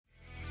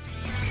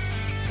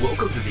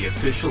Welcome to the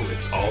official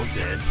It's All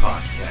Dead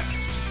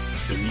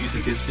podcast. The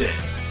music is dead.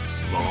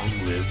 Long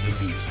live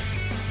the music.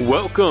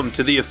 Welcome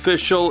to the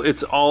official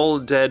It's All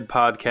Dead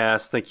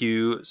podcast. Thank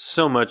you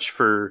so much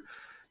for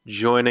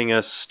joining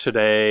us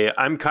today.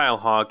 I'm Kyle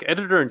Hawk,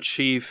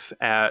 editor-in-chief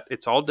at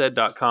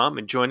itsalldead.com,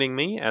 and joining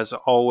me, as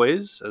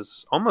always,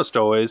 as almost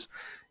always,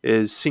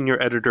 is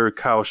senior editor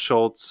Kyle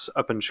Schultz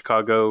up in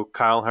Chicago.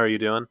 Kyle, how are you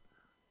doing?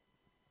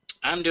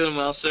 I'm doing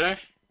well, sir.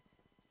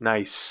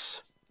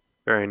 Nice.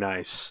 Very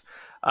nice.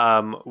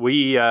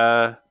 We,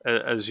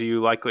 as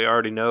you likely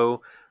already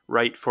know,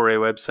 write for a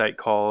website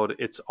called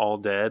It's All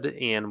Dead,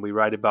 and we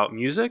write about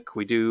music.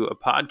 We do a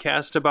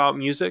podcast about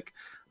music.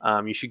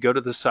 You should go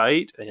to the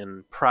site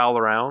and prowl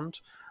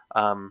around,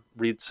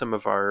 read some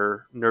of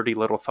our nerdy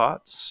little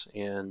thoughts.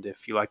 And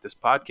if you like this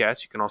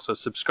podcast, you can also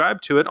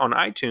subscribe to it on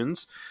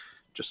iTunes.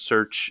 Just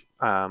search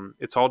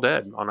It's All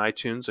Dead on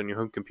iTunes on your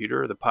home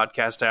computer, or the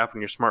podcast app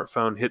on your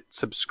smartphone. Hit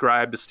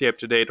subscribe to stay up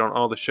to date on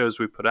all the shows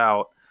we put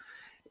out.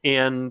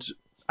 And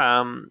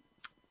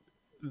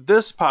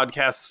this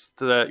podcast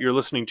that you're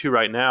listening to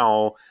right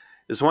now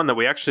is one that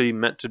we actually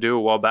meant to do a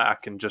while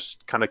back and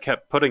just kind of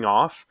kept putting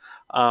off.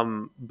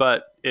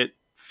 But it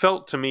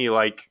felt to me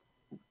like,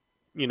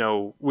 you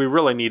know, we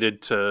really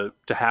needed to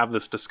have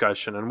this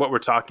discussion. And what we're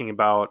talking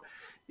about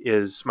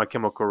is My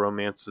Chemical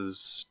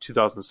Romance's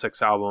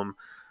 2006 album,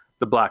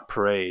 The Black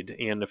Parade.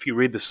 And if you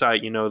read the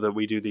site, you know that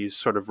we do these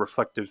sort of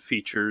reflective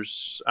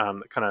features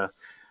that kind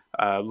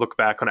of look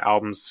back on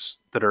albums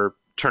that are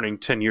turning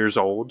 10 years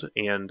old,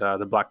 and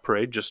The Black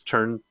Parade just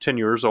turned 10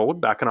 years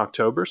old back in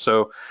October,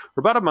 so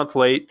we're about a month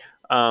late,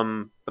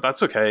 but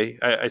that's okay.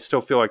 I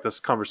still feel like this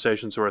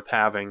conversation's worth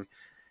having,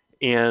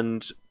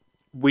 and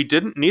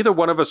neither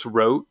one of us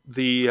wrote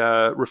the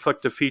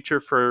reflective feature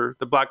for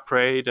The Black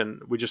Parade,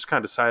 and we just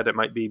kind of decided it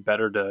might be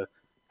better to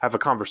have a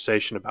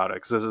conversation about it,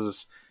 because this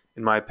is,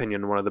 in my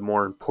opinion, one of the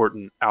more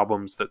important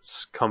albums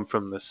that's come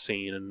from this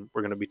scene, and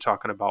we're going to be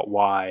talking about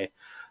why.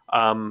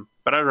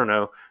 But I don't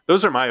know.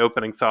 Those are my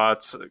opening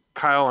thoughts.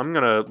 Kyle, I'm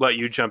going to let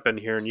you jump in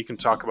here and you can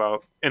talk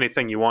about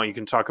anything you want. You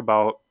can talk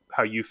about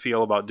how you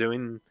feel about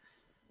doing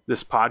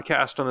this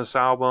podcast on this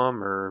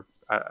album, or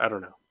I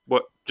don't know.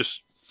 What?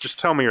 Just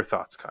tell me your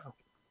thoughts, Kyle.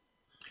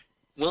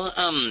 Well,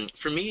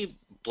 for me,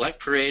 Black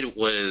Parade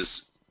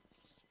was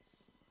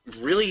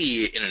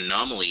really an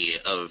anomaly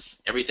of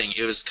everything.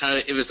 It was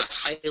the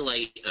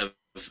highlight of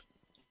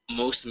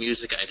most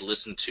music I'd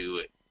listened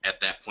to at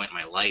that point in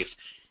my life.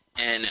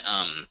 And,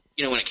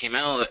 when it came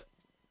out,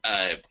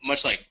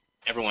 much like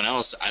everyone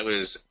else, I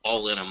was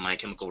all in on My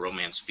Chemical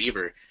Romance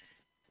fever.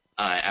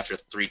 After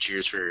 3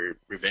 Cheers for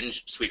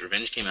Revenge, Sweet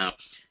Revenge came out,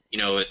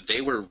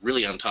 they were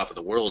really on top of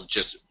the world,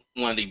 just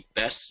one of the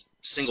best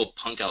single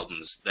punk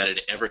albums that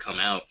had ever come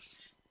out.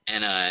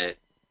 And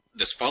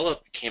this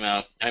follow-up came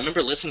out. I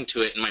remember listening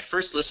to it, and my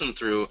first listen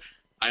through,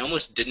 I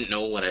almost didn't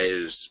know what I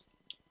was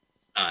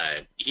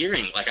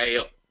hearing. Like,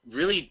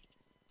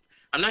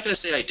 I'm not going to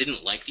say I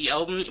didn't like the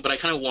album, but I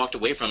kind of walked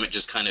away from it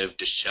just kind of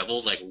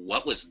disheveled. Like,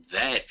 what was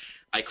that?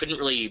 I couldn't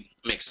really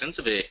make sense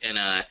of it. And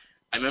I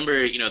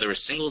remember, there were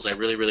singles I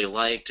really, really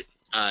liked.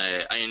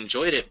 I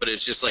enjoyed it, but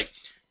it's just like,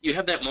 you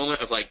have that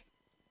moment of like,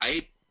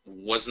 I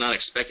was not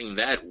expecting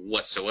that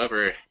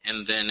whatsoever.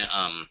 And then,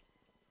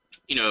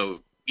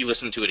 you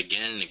listen to it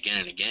again and again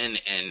and again.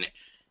 And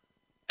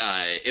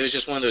it was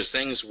just one of those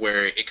things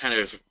where it kind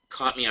of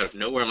caught me out of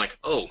nowhere. I'm like,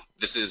 oh,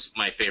 this is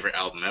my favorite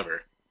album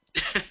ever.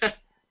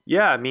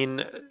 Yeah, I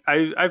mean,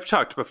 I've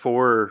talked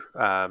before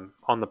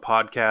on the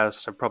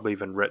podcast. I've probably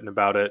even written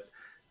about it.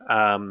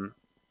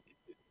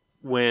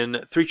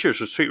 When 3 Cheers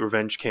for Sweet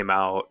Revenge came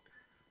out,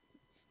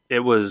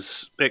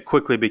 it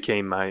quickly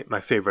became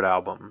my favorite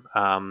album.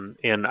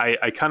 And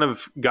I kind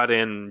of got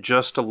in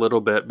just a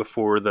little bit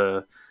before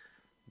the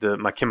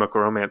My Chemical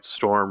Romance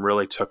storm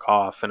really took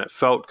off, and it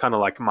felt kind of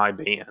like my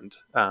band,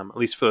 at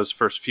least for those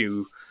first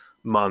few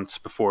months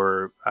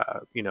before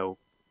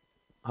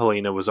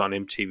Helena was on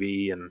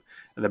MTV and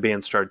the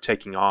band started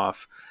taking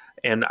off.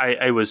 And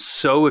I was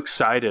so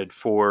excited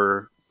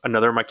for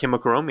another My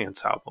Chemical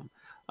Romance album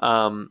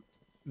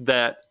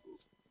that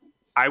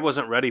I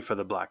wasn't ready for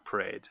The Black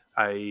Parade.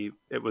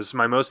 It was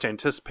my most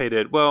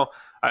anticipated. Well,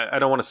 I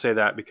don't want to say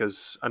that,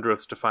 because Under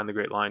Oath's Define the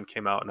Great Line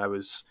came out,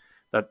 and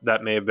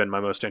that may have been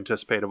my most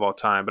anticipated of all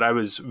time. But I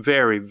was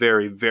very,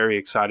 very, very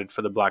excited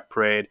for The Black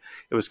Parade.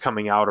 It was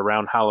coming out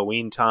around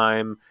Halloween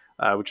time,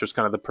 which was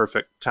kind of the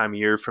perfect time of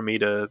year for me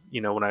to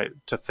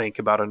think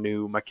about a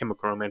new My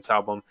Chemical Romance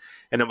album.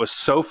 And it was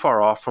so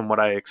far off from what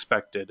I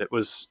expected. It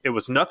was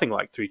nothing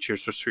like 3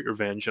 Cheers for Sweet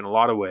Revenge in a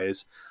lot of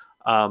ways.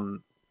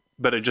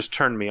 But it just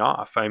turned me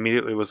off. I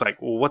immediately was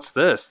like, well, what's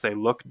this? They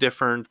look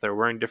different. They're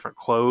wearing different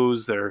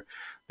clothes.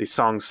 These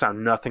songs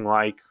sound nothing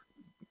like,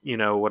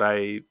 what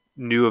I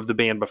knew of the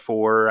band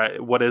before.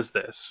 What is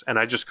this? And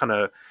I just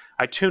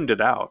I tuned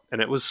it out.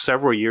 And it was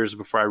several years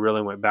before I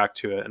really went back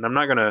to it. And I'm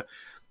not going to,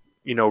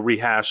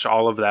 rehash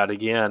all of that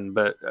again,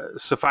 but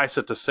suffice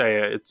it to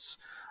say,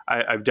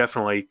 I've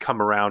definitely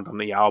come around on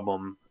the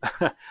album,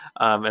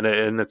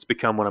 and it's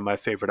become one of my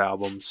favorite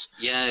albums.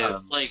 Yeah,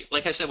 Um, like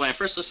I said, when I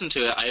first listened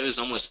to it, I was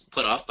almost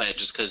put off by it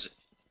just because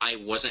I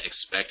wasn't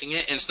expecting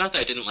it. And it's not that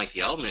I didn't like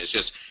the album; it's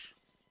just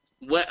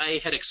what I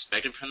had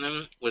expected from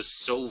them was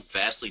so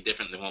vastly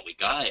different than what we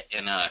got.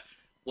 And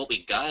what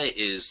we got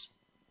is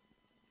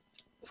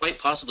quite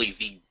possibly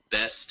the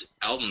best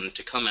album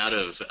to come out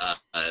of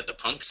the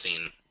punk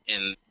scene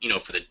in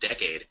for the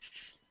decade.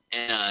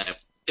 And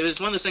it was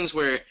one of those things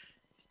where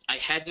I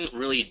hadn't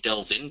really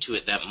delved into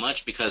it that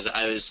much because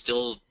I was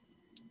still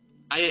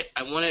I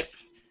want to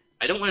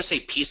I don't want to say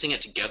piecing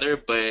it together,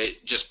 but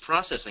just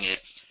processing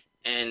it.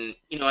 And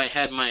I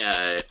had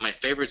my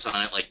favorites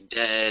on it, like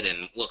Dead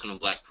and Welcome to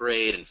Black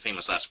Parade and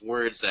Famous Last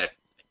Words. That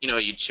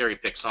you cherry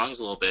pick songs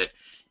a little bit.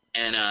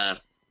 And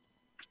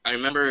I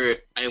remember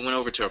I went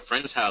over to a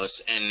friend's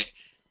house and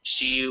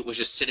she was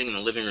just sitting in the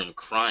living room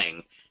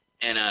crying,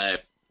 and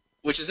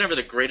which is never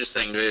the greatest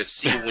thing to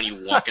see when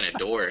you walk in a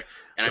door.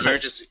 And I remember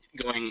just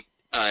going,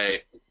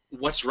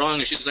 "What's wrong?"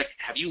 And she was like,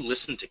 "Have you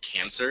listened to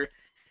Cancer?"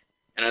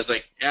 And I was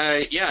like,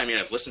 "Yeah, I mean,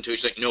 I've listened to it."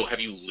 She's like, "No, have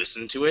you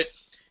listened to it?"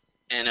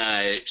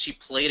 And she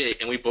played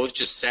it, and we both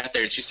just sat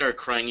there, and she started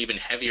crying even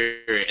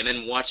heavier. And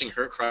then watching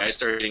her cry, I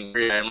started getting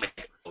weird. I'm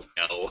like, "Oh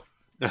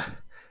no!"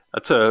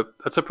 that's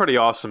a pretty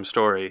awesome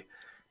story,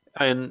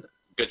 and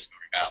Good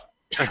story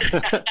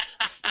out.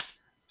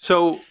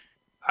 so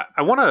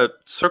I want to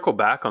circle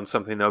back on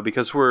something though,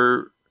 because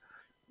we're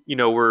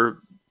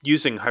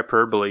using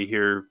hyperbole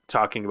here,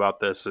 talking about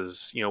this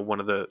as one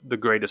of the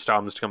greatest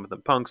albums to come from the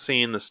punk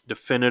scene, this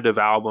definitive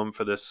album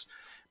for this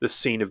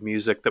scene of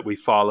music that we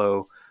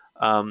follow,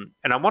 and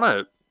I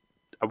want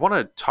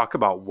to talk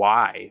about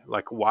why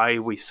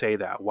we say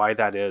that, why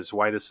that is,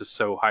 why this is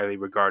so highly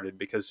regarded,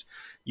 because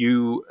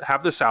you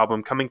have this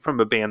album coming from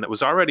a band that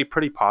was already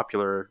pretty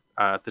popular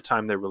at the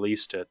time they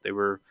released it. They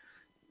were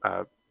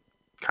uh,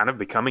 kind of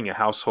becoming a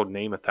household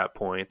name at that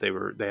point.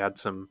 They had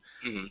some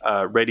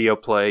Mhm. radio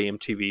play,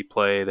 MTV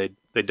play.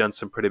 They'd done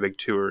some pretty big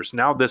tours.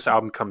 Now this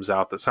album comes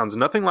out that sounds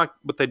nothing like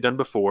what they'd done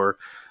before.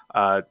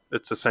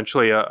 It's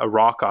essentially a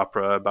rock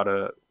opera about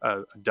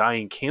a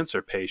dying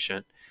cancer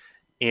patient,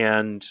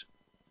 and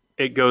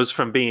it goes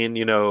from being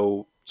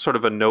sort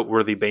of a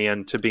noteworthy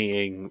band to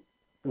being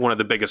one of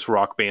the biggest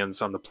rock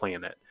bands on the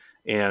planet,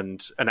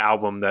 and an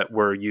album that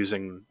we're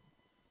using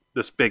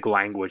this big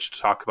language to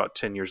talk about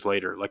 10 years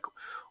later. Like,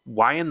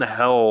 why in the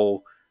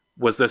hell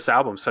was this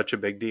album such a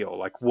big deal?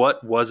 Like,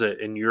 what was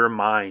it in your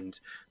mind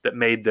that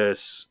made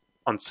this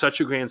on such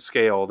a grand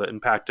scale that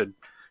impacted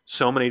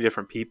so many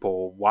different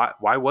people? Why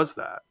was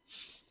that?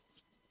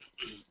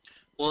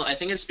 Well, I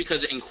think it's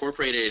because it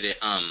incorporated,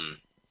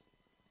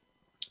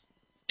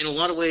 in a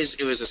lot of ways,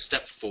 it was a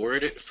step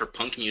forward for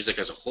punk music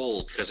as a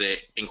whole because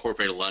it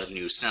incorporated a lot of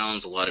new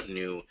sounds, a lot of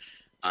new,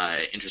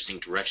 interesting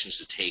directions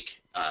to take,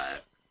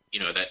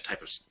 that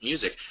type of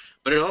music.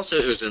 But it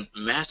was a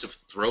massive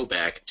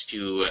throwback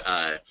to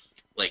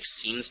like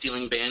scene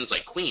stealing bands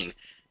like Queen,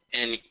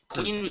 and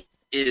Queen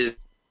is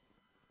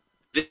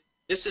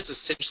this is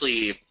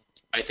essentially,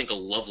 I think, a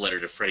love letter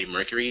to Freddie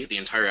Mercury. The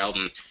entire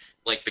album,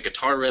 like the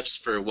guitar riffs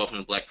for Welcome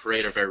to Black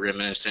Parade, are very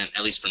reminiscent,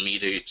 at least for me,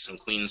 to some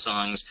Queen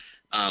songs.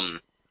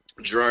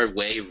 Gerard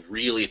Way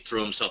really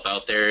threw himself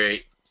out there.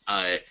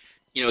 Uh,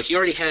 he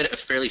already had a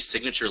fairly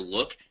signature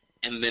look,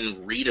 and then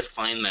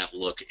redefined that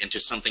look into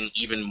something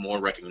even more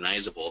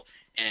recognizable,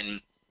 and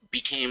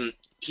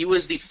he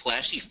was the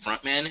flashy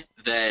frontman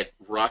that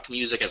rock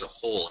music as a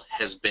whole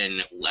has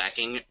been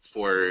lacking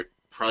for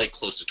probably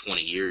close to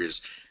 20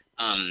 years.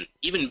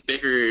 Even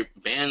bigger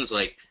bands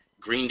like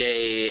Green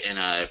Day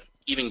and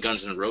even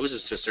Guns N'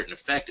 Roses, to a certain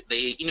effect,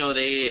 they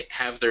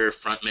have their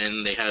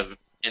frontmen, they have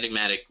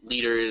enigmatic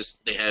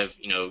leaders, they have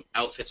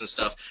outfits and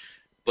stuff.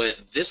 But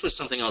this was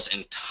something else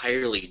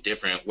entirely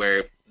different,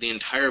 where the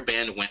entire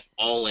band went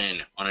all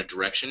in on a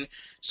direction.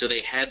 So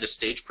they had the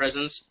stage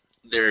presence.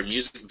 Their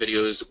music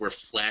videos were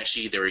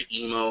flashy. They were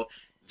emo.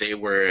 They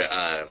were,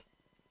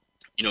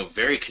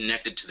 very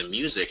connected to the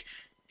music.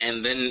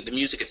 And then the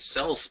music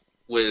itself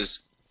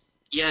was,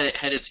 yeah, it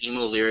had its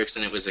emo lyrics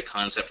and it was a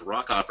concept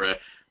rock opera.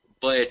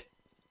 But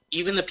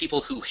even the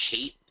people who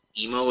hate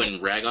emo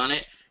and rag on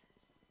it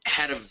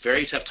had a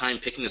very tough time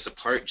picking this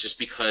apart just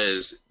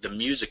because the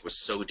music was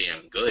so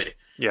damn good.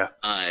 Yeah.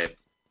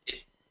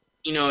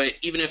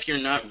 Even if you're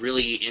not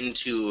really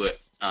into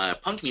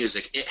punk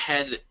music, it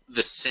had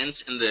the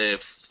sense and the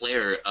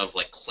flair of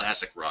like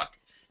classic rock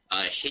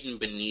hidden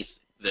beneath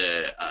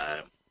the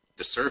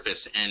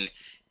surface, and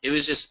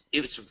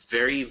it's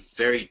very,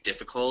 very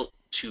difficult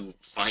to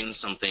find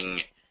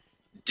something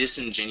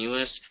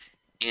disingenuous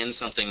and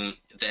something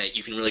that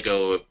you can really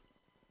go,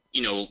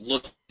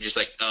 look just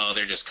like, oh,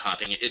 they're just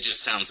copying it. It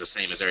just sounds the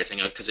same as everything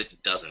else, because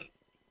it doesn't.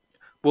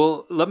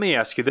 Well, let me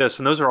ask you this,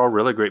 and those are all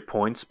really great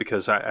points,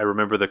 because I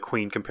remember the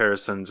Queen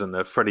comparisons and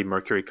the Freddie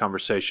Mercury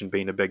conversation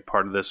being a big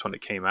part of this when it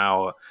came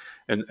out,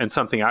 and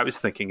something I was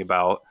thinking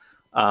about,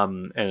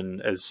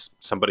 and as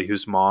somebody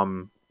whose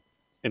mom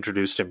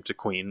introduced him to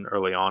Queen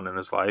early on in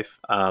his life,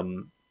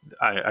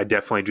 I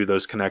definitely drew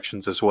those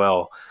connections as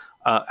well.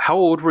 How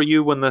old were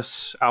you when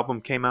this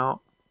album came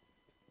out?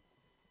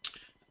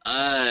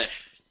 Uh,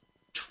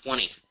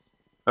 20.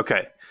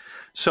 Okay,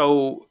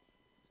 so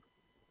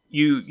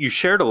you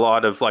shared a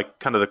lot of like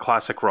kind of the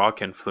classic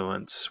rock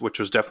influence, which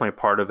was definitely a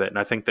part of it, and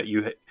I think that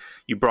you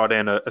brought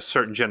in a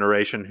certain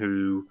generation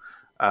who,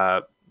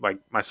 like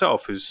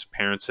myself, whose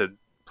parents had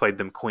played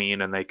them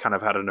Queen, and they kind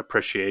of had an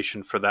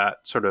appreciation for that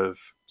sort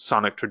of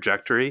sonic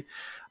trajectory.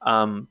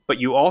 But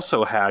you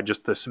also had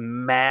just this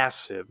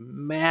massive,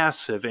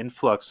 massive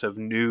influx of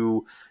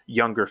new,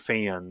 younger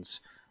fans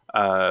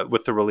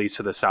with the release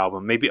of this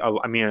album. Maybe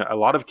I mean a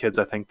lot of kids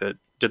I think that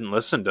didn't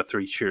listen to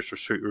Three Cheers for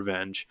Sweet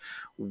Revenge.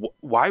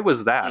 Why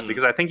was that? Mm.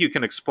 Because I think you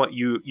can explain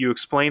you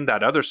explained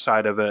that other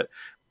side of it.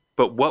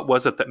 But what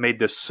was it that made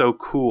this so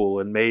cool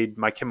and made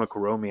My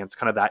Chemical Romance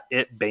kind of that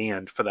it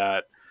band for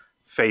that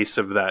face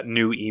of that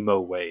new emo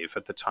wave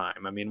at the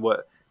time? I mean,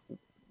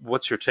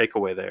 what's your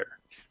takeaway there?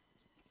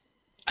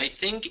 I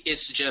think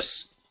it's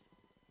just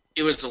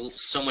it was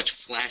so much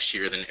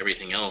flashier than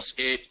everything else.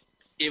 It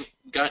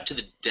got to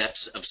the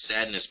depths of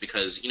sadness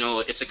because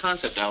it's a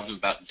concept album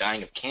about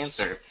dying of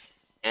cancer,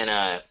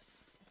 and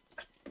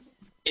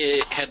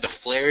it had the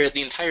flair.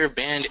 The entire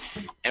band,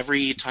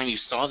 every time you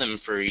saw them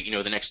for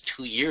the next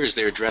 2 years,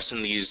 they were dressed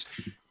in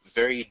these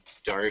very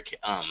dark.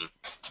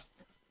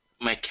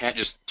 My cat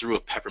just threw a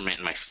peppermint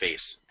in my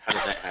face. How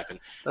did that happen?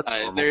 That's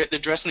normal. They're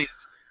dressed in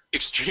these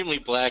extremely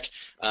black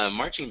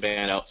marching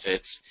band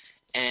outfits,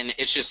 and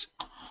it's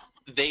just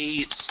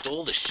they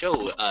stole the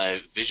show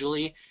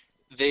visually.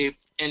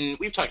 And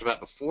we've talked about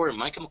before.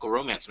 My Chemical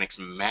Romance makes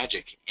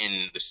magic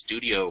in the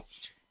studio.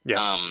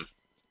 Yeah.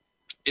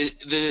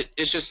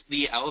 It's just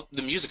the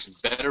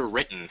music's better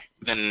written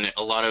than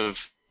a lot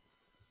of.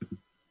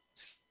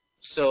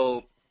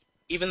 So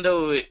even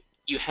though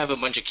you have a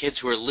bunch of kids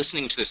who are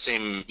listening to the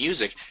same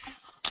music,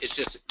 it's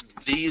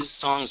just these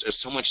songs are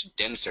so much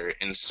denser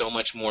and so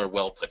much more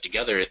well put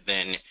together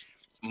than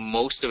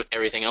most of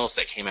everything else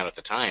that came out at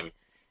the time.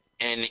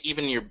 And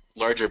even your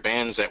larger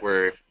bands that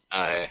were,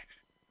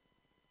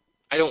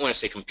 I don't want to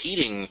say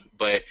competing,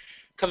 but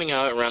coming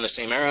out around the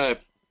same era,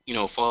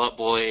 Fall Out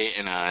Boy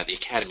and The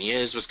Academy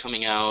was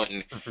coming out,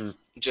 and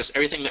just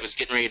everything that was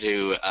getting ready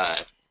to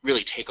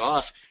really take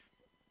off,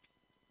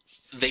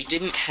 they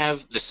didn't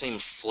have the same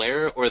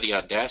flair or the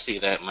audacity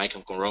that My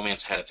Chemical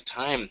Romance had at the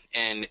time.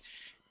 And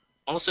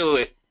also,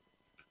 it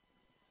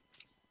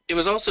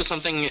was also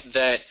something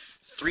that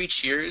Three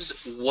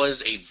Cheers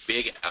was a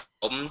big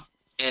album,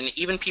 and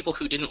even people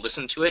who didn't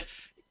listen to it,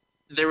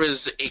 there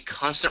was a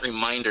constant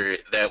reminder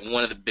that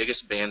one of the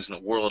biggest bands in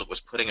the world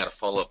was putting out a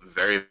follow-up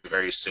very,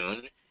 very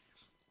soon.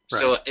 Right.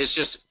 So it's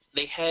just,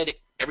 they had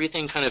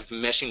everything kind of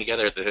meshing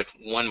together at the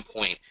one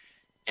point,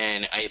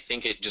 and I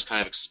think it just kind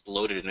of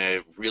exploded in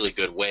a really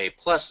good way.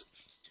 Plus,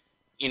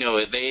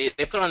 they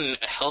put on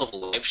a hell of a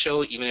live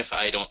show, even if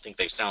I don't think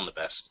they sound the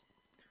best.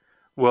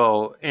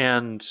 Well,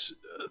 and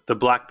the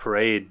Black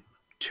Parade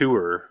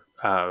tour,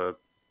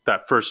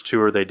 that first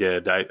tour they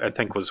did, I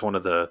think was one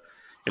of the,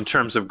 in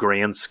terms of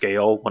grand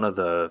scale, one of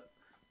the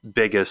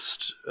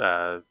biggest,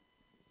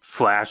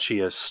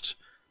 flashiest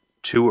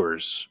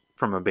tours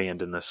from a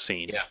band in this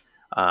scene. Yeah.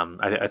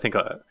 I think,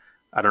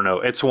 I don't know,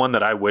 it's one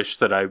that I wish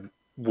that I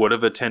would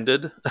have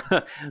attended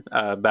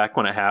back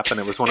when it happened.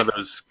 It was one of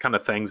those kind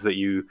of things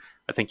that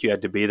I think you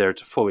had to be there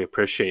to fully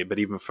appreciate, but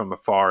even from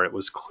afar, it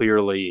was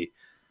clearly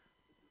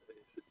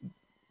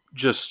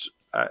just,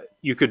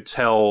 you could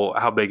tell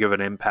how big of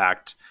an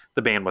impact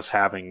the band was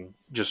having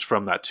just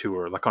from that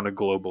tour, like on a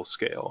global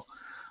scale.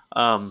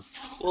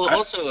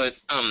 Also,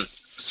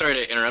 sorry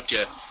to interrupt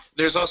you.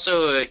 There's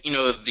also,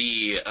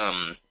 the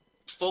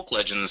folk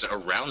legends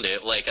around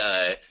it. Like,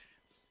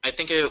 I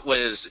think it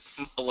was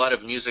a lot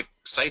of music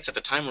sites at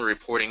the time were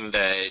reporting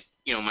that,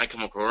 My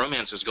Chemical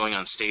Romance was going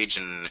on stage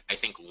in, I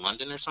think,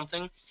 London or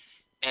something.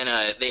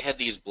 And they had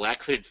these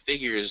black hooded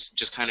figures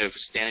just kind of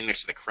standing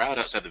next to the crowd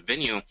outside the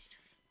venue.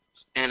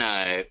 And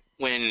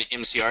when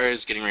MCR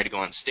is getting ready to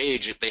go on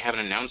stage, they have an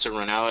announcer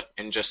run out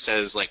and just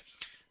says, like,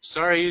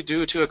 sorry,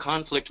 due to a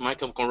conflict, My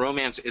Chemical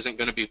Romance isn't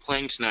going to be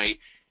playing tonight.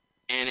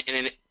 And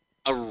in an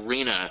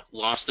arena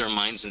lost their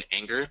minds in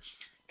anger.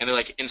 And they're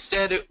like,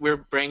 instead, we're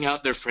bringing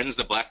out their friends,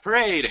 the Black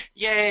Parade.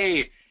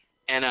 Yay!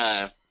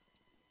 And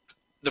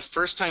the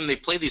first time they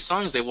played these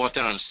songs, they walked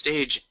out on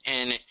stage,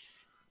 and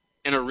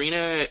an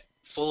arena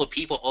full of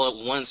people all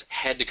at once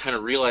had to kind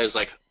of realize,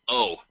 like,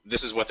 oh,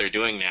 this is what they're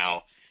doing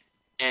now.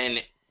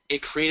 And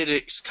it created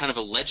a kind of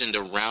a legend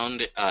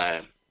around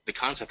the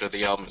concept of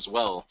the album as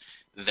well,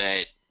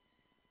 that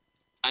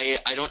I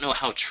don't know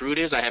how true it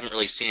is. I haven't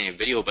really seen any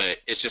video, but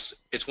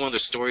it's one of the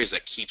stories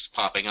that keeps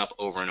popping up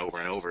over and over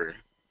and over.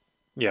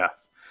 Yeah.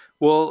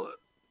 Well,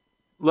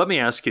 let me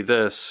ask you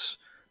this.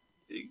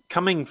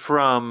 Coming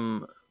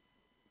from...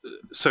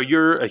 So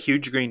you're a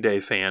huge Green Day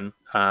fan,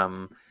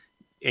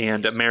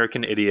 and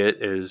American Idiot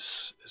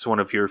is one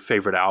of your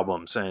favorite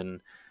albums.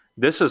 And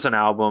this is an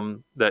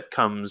album that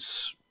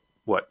comes,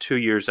 2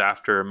 years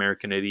after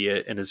American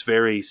Idiot and is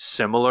very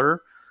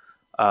similar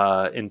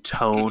in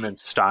tone and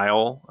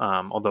style,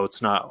 although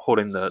it's not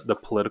holding the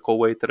political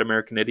weight that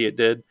American Idiot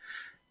did.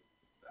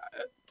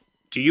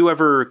 Do you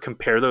ever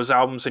compare those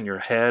albums in your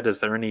head? Is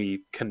there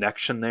any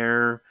connection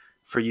there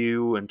for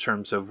you in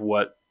terms of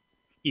what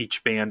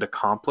each band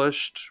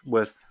accomplished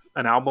with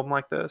an album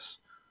like this?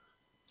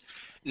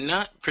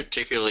 Not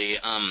particularly.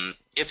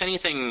 If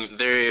anything,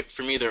 they're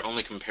for me they're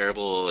only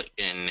comparable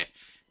in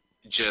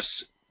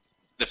just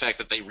the fact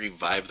that they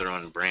revive their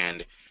own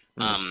brand.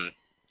 Mm,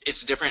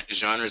 It's different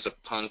genres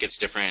of punk. It's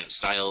different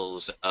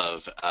styles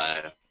of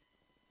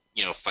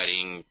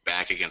fighting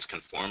back against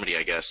conformity,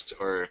 I guess,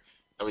 or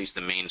at least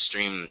the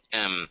mainstream.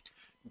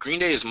 Green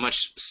Day is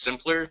much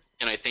simpler,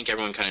 and I think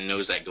everyone kind of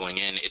knows that going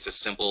in. It's a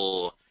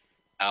simple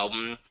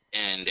album,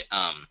 and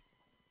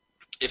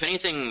if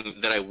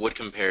anything that I would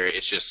compare,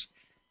 it's just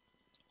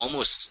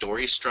almost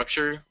story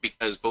structure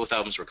because both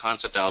albums were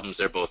concept albums.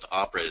 They're both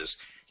operas,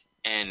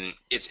 and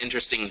it's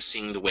interesting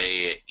seeing the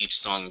way each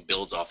song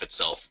builds off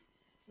itself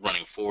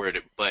running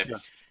forward. But yeah.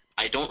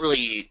 I don't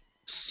really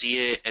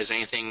see it as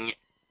anything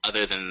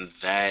other than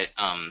that.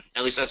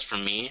 At least that's for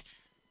me.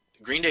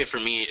 Green Day for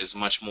me is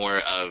much more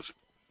of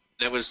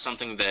that was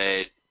something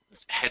that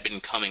had been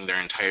coming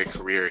their entire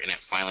career, and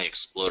it finally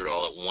exploded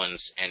all at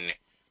once, and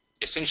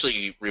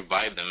essentially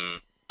revived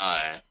them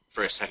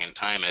for a second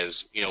time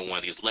as one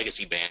of these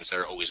legacy bands that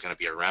are always going to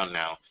be around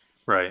now.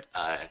 Right.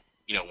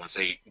 Once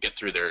they get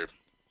through their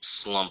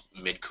slump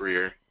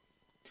mid-career.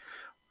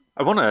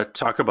 I want to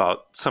talk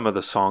about some of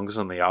the songs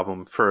on the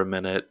album for a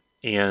minute,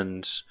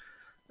 and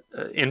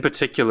in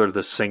particular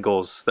the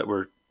singles that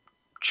were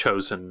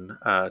chosen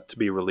to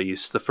be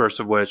released. The first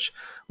of which,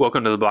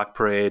 "Welcome to the Black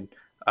Parade."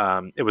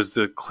 It was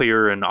the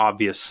clear and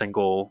obvious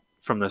single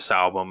from this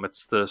album.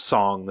 It's the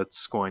song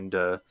that's going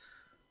to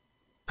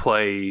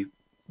play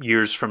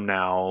years from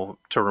now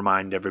to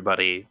remind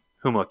everybody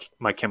who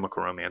My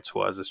Chemical Romance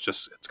was.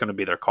 It's going to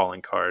be their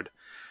calling card.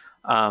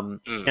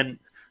 And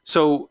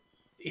so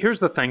here's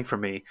the thing for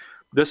me.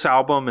 This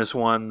album is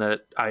one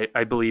that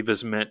I believe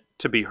is meant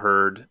to be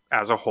heard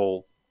as a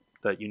whole,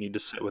 that you need to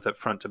sit with it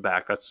front to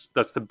back. That's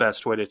the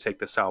best way to take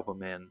this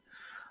album in.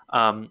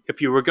 If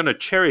you were going to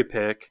cherry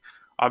pick,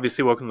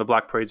 obviously Welcome to the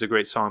Black Parade is a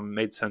great song,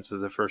 made sense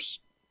as the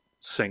first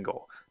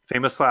single.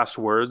 Famous Last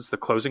Words, the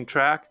closing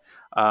track,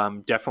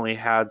 definitely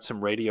had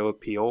some radio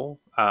appeal.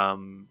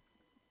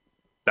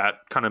 That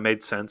kind of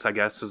made sense, I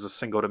guess, as a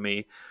single to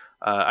me.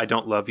 I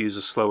Don't Love You is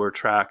a slower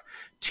track.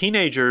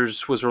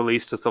 Teenagers was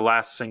released as the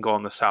last single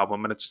on this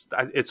album, and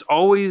it's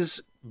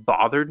always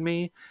bothered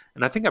me,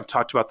 and I think I've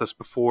talked about this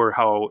before,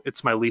 how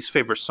it's my least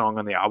favorite song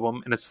on the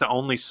album, and it's the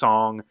only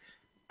song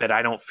that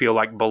I don't feel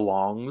like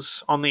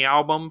belongs on the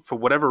album. For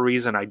whatever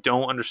reason, I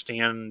don't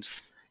understand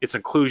its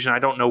inclusion. I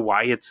don't know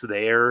why it's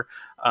there.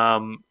 I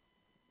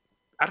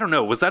don't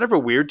know. Was that ever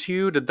weird to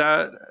you? Did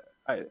that?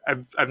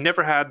 I've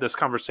never had this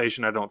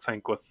conversation, I don't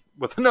think,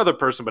 with another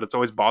person, but it's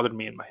always bothered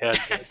me in my head.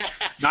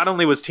 Not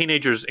only was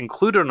Teenagers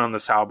included on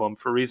this album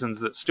for reasons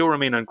that still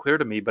remain unclear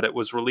to me, but it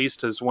was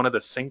released as one of the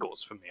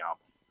singles from the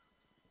album.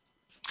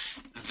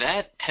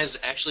 That has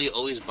actually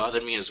always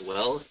bothered me as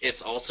well.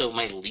 It's also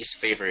my least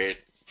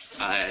favorite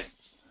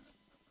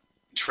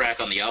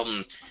track on the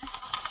album.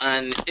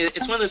 And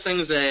it's one of those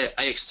things that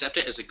I accept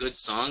it as a good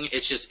song.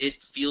 It's just,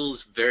 it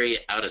feels very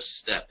out of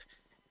step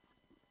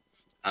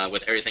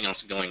with everything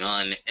else going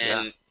on.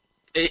 And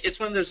it's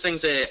one of those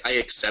things that I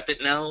accept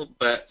it now,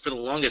 but for the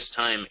longest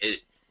time,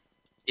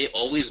 it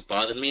always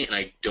bothered me, and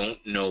I don't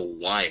know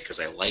why,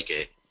 because I like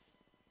it.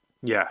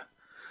 Yeah.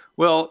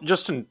 Well,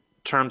 just in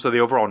terms of the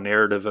overall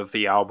narrative of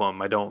the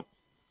album, I don't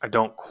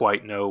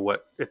quite know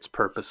what its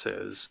purpose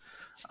is.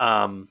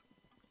 And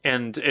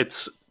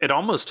it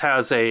almost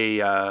has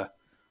a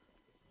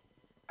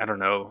I don't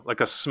know,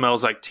 like a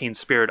Smells Like Teen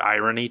Spirit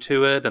irony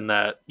to it, and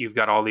that you've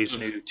got all these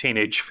new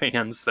teenage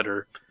fans that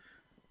are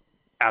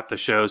at the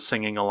show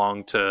singing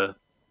along to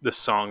this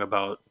song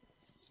about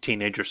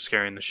teenagers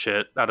scaring the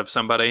shit out of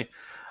somebody.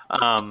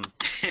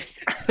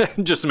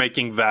 Just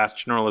making vast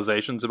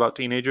generalizations about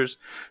teenagers.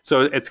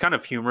 So it's kind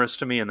of humorous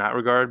to me in that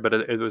regard, but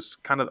it was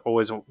kind of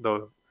always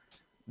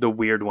the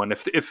weird one.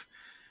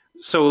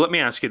 So let me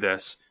ask you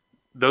this.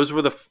 Those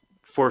were the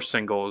four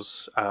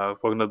singles,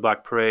 Welcome to the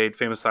Black Parade,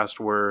 Famous Last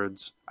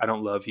Words, I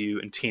Don't Love You,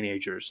 and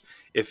Teenagers.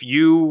 If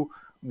you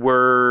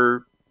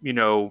were,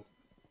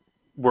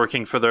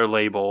 working for their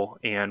label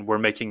and were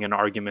making an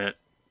argument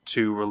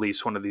to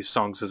release one of these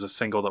songs as a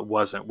single that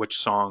wasn't, which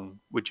song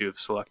would you have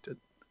selected?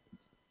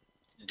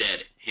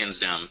 Dead, hands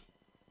down.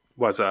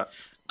 Why's that?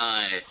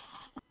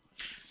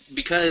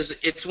 Because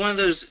it's one of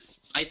those,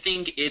 I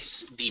think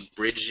it's the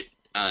bridge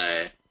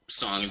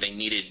song they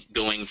needed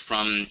going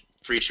from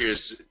Three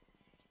Cheers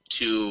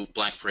to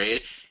Black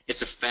Parade.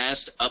 It's a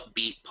fast,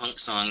 upbeat punk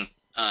song,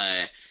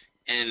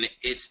 and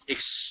it's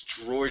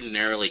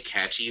extraordinarily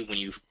catchy when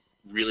you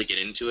really get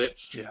into it.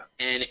 Yeah.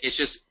 And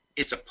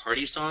it's a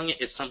party song.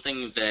 It's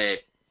something that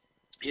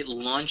it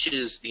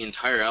launches the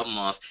entire album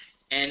off,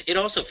 and it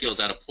also feels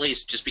out of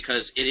place just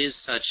because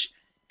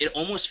it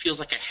almost feels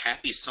like a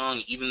happy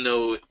song, even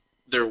though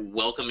they're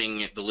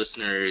welcoming the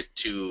listener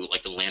to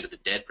like the land of the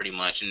dead, pretty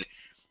much, and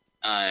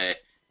uh,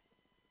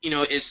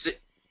 it's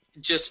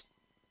just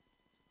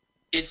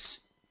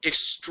it's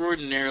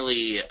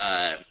extraordinarily.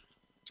 I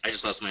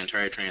just lost my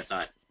entire train of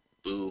thought.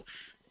 Boo!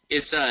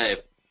 It's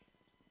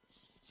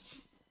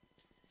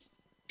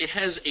it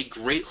has a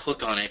great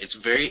hook on it.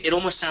 It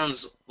almost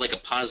sounds like a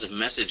positive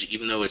message,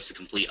 even though it's the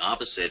complete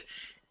opposite.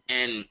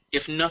 And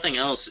if nothing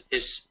else,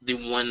 it's the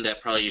one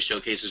that probably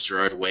showcases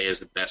Gerard Way as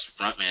the best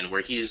frontman,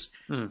 where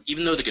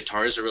even though the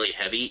guitars are really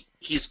heavy,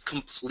 he's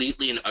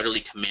completely and utterly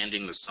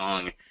commanding the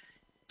song,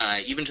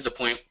 even to the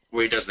point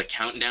where he does the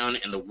countdown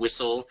and the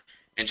whistle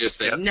and just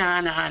the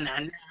na na na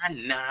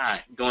na na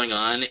going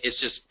on. It's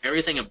just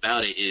everything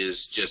about it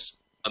is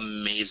just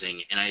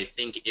amazing, and I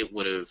think it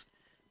would have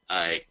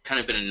kind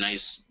of been a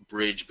nice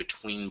bridge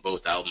between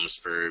both albums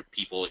for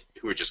people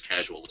who are just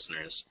casual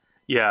listeners.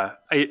 Yeah,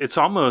 it's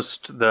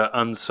almost the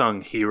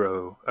unsung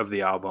hero of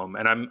the album,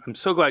 and I'm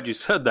so glad you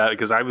said that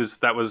because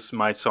that was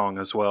my song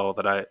as well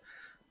that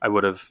I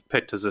would have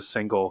picked as a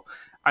single.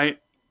 I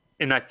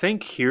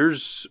think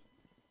here's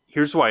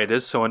why it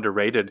is so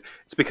underrated.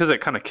 It's because it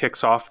kind of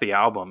kicks off the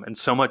album, and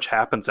so much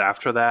happens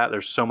after that.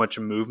 There's so much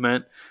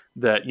movement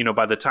that,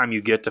 by the time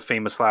you get to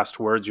Famous Last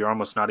Words, you're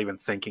almost not even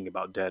thinking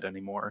about Dead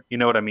anymore. You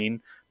know what I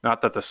mean?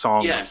 Not that the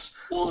song is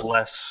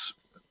less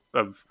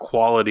of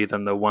quality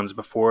than the ones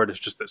before it. It's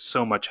just that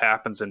so much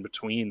happens in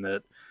between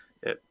that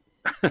it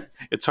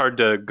it's hard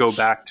to go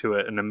back to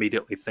it and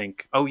immediately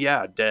think, oh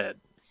yeah,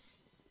 Dead.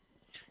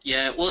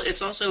 Yeah, well,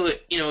 it's also,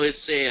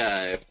 it's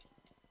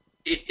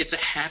a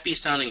happy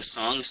sounding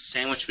song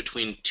sandwiched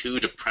between two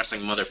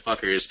depressing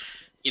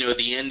motherfuckers.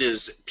 The end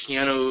is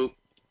piano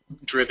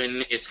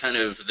driven. It's kind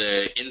of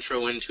the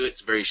intro into it.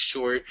 It's very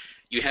short.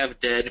 You have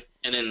Dead,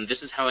 and then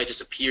This Is How I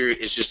Disappear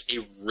is just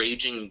a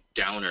raging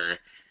downer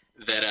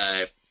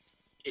that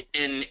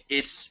and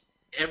it's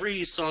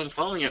every song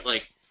following it,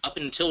 like up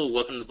until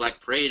Welcome to the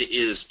Black Parade,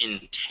 is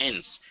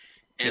intense,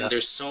 and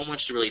there's so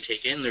much to really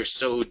take in. They're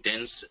so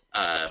dense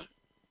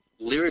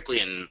lyrically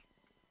and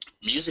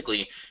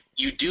musically.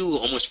 You do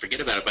almost forget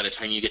about it by the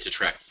time you get to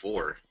track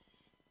 4.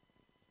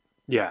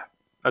 Yeah,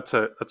 that's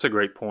a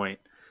great point.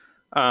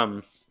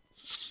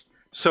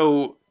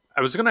 So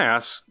I was going to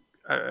ask,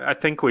 I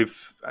think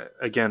we've,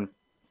 again,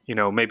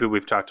 maybe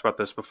we've talked about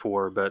this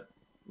before, but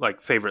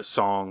like favorite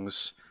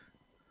songs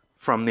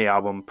from the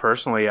album.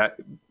 Personally,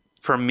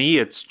 for me,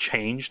 it's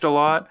changed a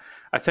lot.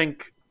 I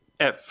think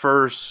at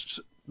first,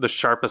 The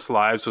Sharpest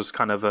Lives was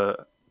kind of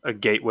a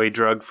gateway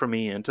drug for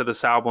me into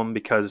this album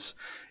because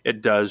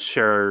it does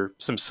share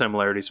some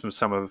similarities from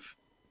some of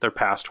their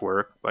past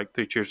work, like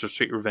 3 Cheers for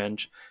Sweet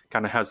Revenge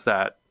kind of has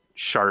that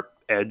sharp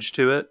edge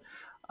to it.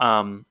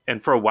 And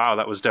for a while,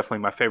 that was definitely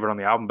my favorite on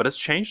the album, but it's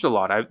changed a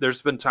lot.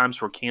 There's been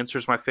times where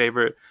Cancer's my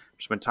favorite.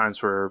 There's been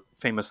times where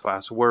Famous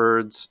Last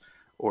Words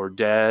or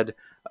Dead.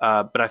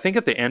 But I think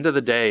at the end of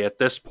the day, at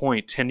this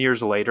point, 10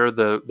 years later,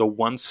 the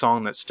one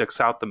song that sticks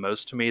out the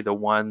most to me, the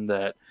one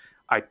that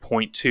I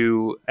point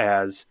to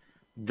as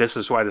this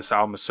is why this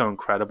album is so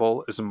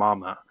incredible, is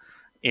Mama.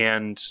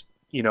 And,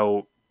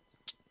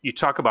 you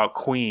talk about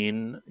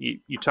Queen,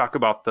 you talk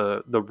about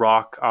the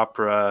rock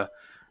opera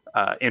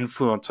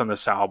influence on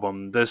this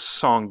album. This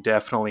song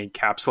definitely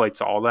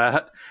encapsulates all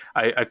that.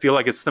 I feel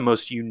like it's the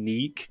most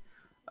unique,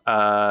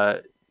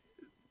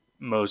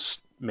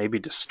 most maybe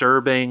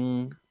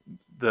disturbing,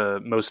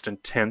 the most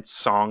intense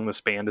song this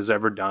band has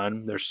ever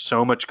done. There's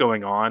so much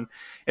going on.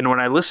 And when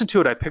I listen to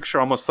it, I picture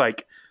almost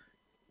like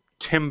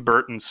Tim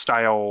Burton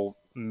style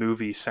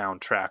movie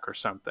soundtrack or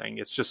something.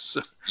 It's just,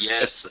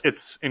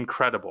 it's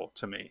incredible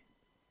to me.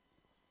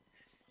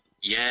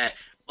 Yeah.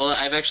 Well,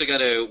 I've actually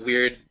got a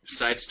weird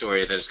side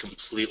story that is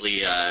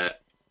completely,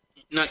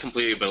 not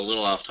completely, but a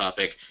little off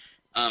topic.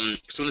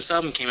 So when this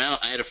album came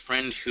out, I had a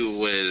friend who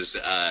was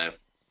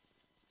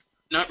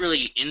not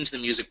really into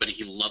the music, but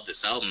he loved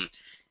this album.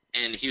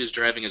 And he was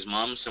driving his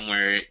mom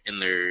somewhere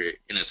in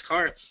his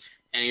car,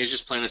 and he was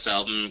just playing this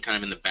album kind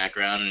of in the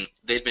background.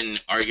 They'd been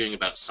arguing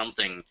about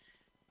something,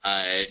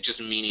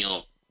 just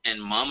menial,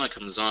 and Mama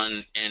comes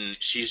on, and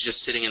she's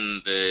just sitting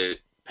in the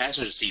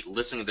passenger seat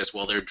listening to this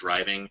while they're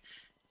driving.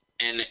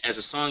 And as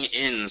the song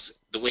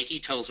ends, the way he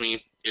tells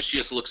me is she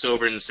just looks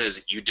over and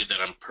says, "You did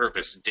that on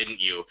purpose,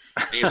 didn't you?"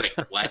 And he's like,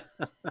 "What?"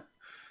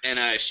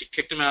 And she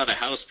kicked him out of the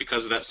house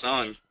because of that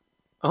song.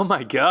 Oh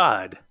my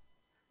God.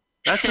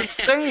 That's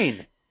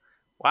insane.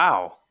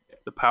 Wow.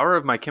 The power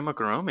of My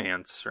Chemical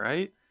Romance,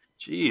 right?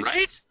 Jeez.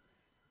 Right?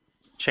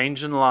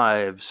 Changing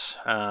lives.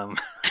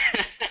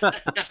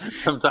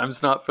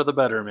 Sometimes not for the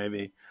better,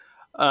 maybe.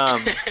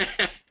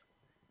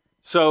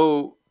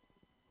 So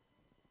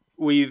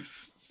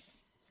we've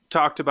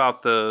talked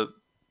about the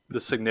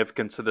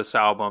significance of this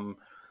album.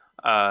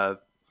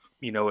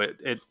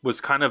 It was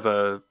kind of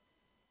a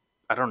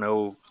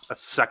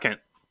second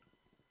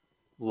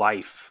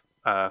life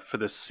for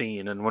this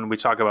scene. And when we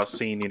talk about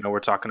scene, we're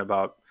talking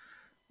about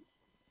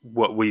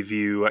what we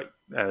view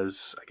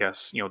as, I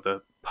guess,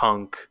 the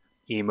punk,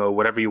 emo,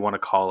 whatever you want to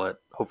call it.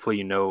 Hopefully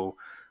you know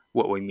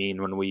what we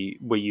mean when we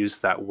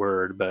use that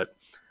word. But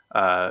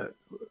uh,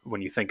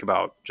 when you think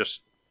about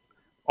just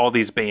all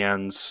these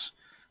bands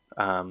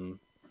um,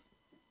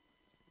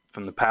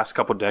 from the past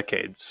couple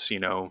decades,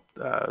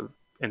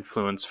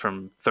 influence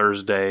from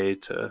Thursday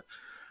to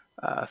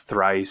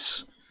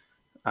Thrice.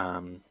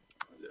 Um,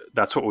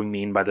 that's what we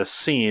mean by this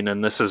scene,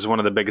 and this is one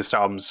of the biggest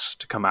albums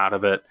to come out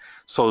of it.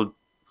 Sold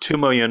 2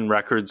 million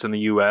records in the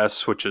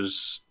U.S., which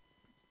is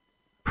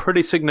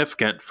pretty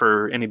significant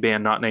for any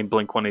band not named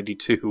Blink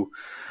 182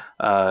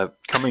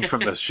 coming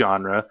from this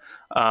genre.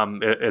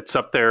 It's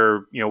up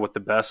there, with the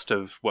best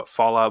of what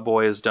Fall Out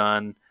Boy has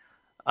done.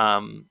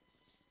 And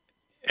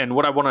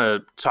what I want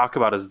to talk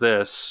about is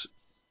this: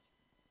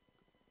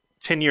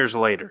 10 years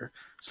later.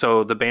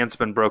 So the band's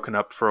been broken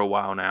up for a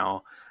while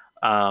now.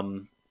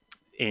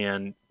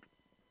 And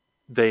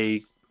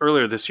they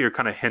earlier this year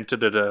kind of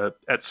hinted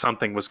at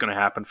something was going to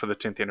happen for the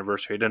 10th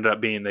anniversary. It ended up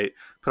being they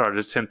put out a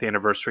 10th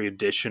anniversary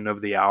edition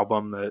of the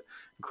album that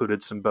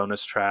included some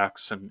bonus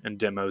tracks and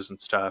demos and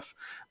stuff.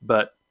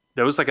 But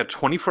there was like a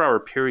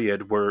 24-hour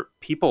period where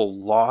people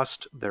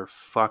lost their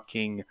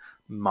fucking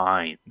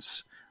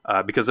minds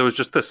because there was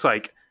just this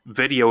like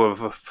video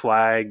of a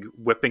flag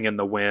whipping in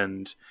the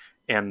wind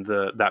and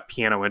that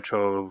piano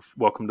intro of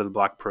Welcome to the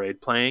Black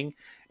Parade playing.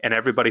 And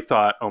everybody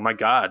thought, oh my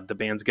God, the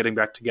band's getting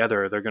back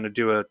together. They're going to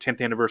do a 10th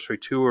anniversary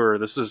tour.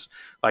 This is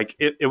like,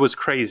 it was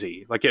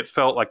crazy. Like it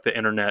felt like the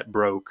internet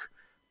broke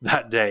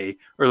that day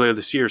earlier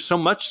this year. So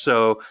much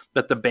so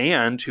that the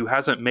band, who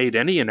hasn't made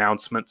any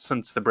announcements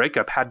since the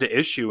breakup, had to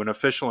issue an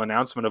official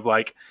announcement of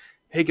like,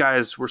 hey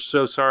guys, we're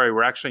so sorry.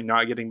 We're actually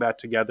not getting back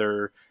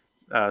together.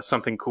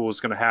 Something cool is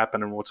going to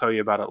happen and we'll tell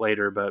you about it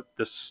later. But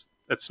it's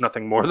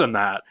nothing more than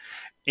that.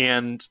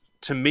 And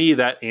to me,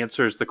 that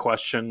answers the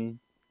question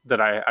that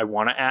I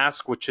want to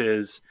ask, which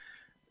is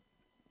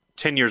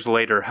 10 years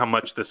later, how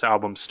much this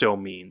album still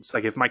means.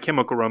 Like if My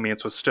Chemical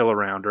Romance was still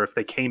around, or if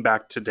they came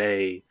back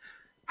today,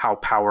 how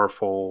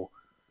powerful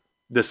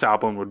this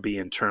album would be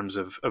in terms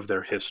of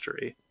their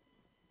history.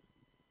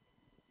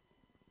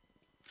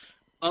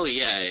 Oh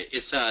yeah,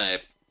 it's a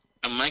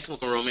My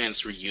Chemical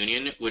Romance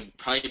reunion would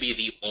probably be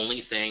the only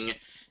thing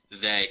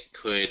that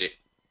could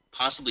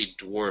possibly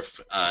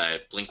dwarf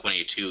Blink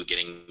 182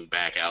 getting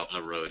back out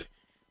on the road.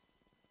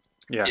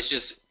 Yeah. It's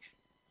just,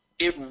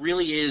 it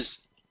really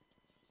is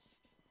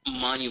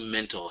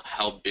monumental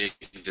how big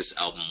this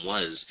album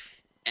was.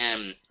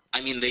 And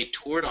I mean, they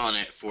toured on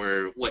it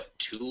for what,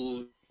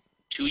 two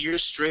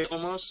years straight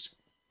almost?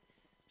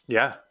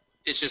 Yeah.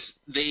 It's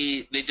just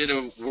they did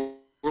a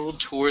world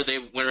tour. They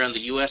went around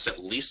the US at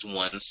least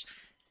once.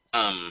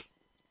 And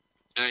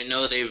I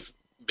know they've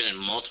been in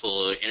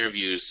multiple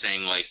interviews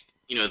saying like,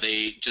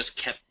 they just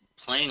kept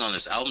playing on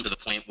this album to the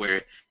point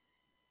where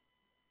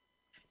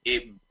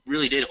it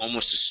really did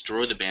almost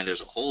destroy the band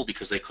as a whole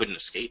because they couldn't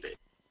escape it.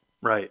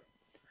 Right.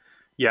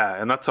 Yeah,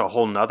 and that's a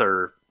whole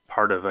nother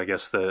part of, I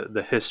guess,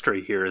 the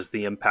history here is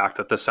the impact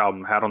that this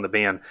album had on the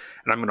band.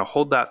 And I'm going to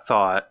hold that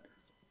thought.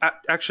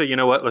 Actually, you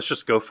know what? Let's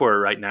just go for it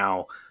right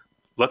now.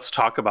 Let's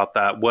talk about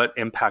that, what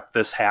impact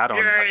this had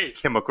on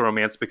Chemical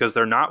Romance, because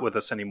they're not with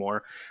us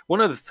anymore.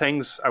 One of the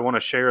things I want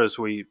to share as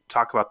we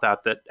talk about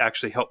that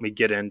actually helped me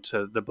get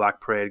into the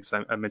Black Parade,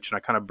 because I mentioned I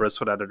kind of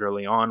bristled at it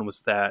early on,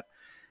 was that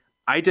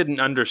I didn't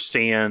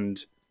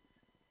understand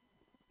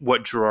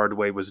what Gerard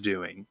Way was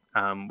doing.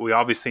 We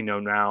obviously know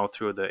now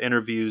through the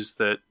interviews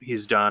that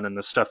he's done and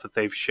the stuff that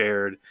they've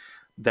shared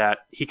that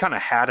he kind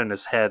of had in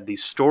his head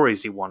these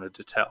stories he wanted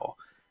to tell.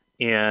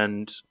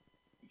 And,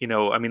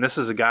 I mean, this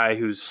is a guy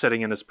who's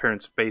sitting in his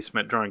parents'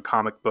 basement drawing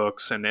comic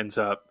books and ends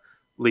up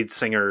lead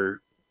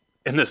singer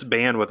in this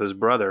band with his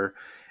brother.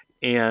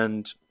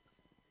 And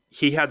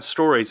he had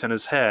stories in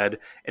his head,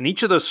 and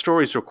each of those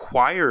stories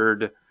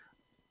required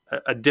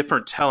a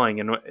different telling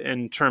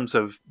in terms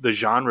of the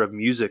genre of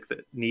music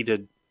that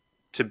needed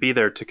to be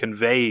there to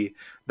convey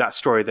that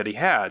story that he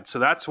had. So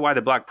that's why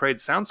the Black Parade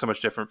sounds so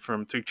much different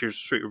from Three Cheers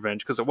for Sweet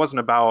Revenge, because it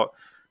wasn't about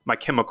My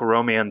Chemical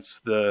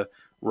Romance, the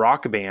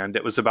rock band.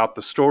 It was about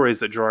the stories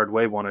that Gerard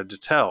Way wanted to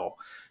tell.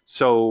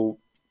 So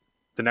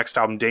the next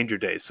album, Danger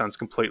Days, sounds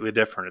completely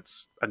different.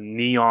 It's a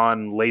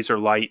neon laser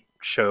light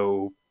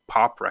show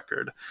pop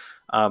record.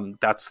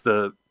 That's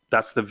the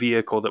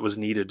vehicle that was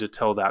needed to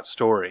tell that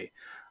story.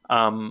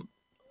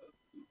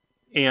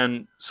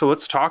 And so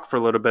let's talk for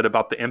a little bit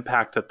about the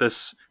impact that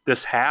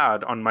this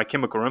had on My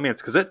Chemical Romance,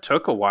 because it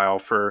took a while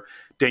for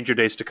Danger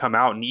Days to come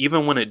out. And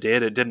even when it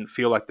did, it didn't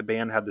feel like the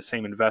band had the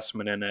same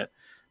investment in it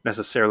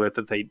necessarily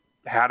that they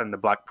had in the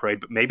Black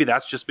Parade. But maybe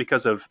that's just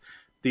because of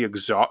the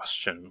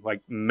exhaustion,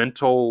 like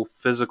mental,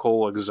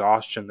 physical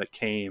exhaustion that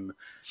came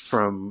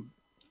from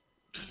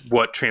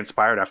what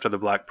transpired after the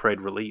Black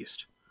Parade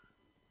released.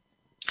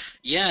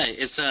 Yeah,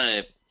 it's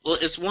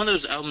one of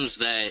those albums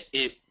that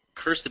it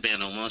cursed the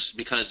band almost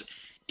because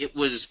it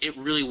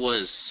really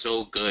was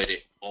so good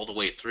all the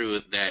way through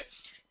that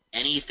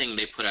anything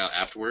they put out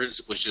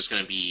afterwards was just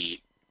going to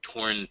be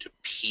torn to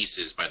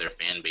pieces by their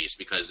fan base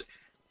because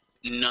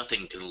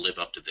nothing can live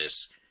up to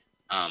this.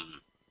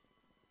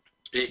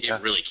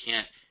 It really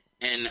can't.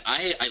 And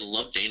I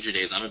love Danger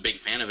Days. I'm a big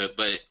fan of it,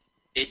 but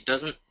it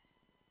doesn't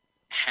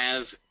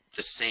have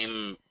the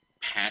same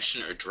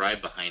passion or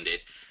drive behind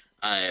it.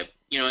 And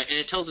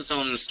it tells its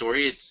own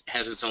story. It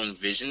has its own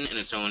vision and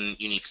its own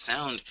unique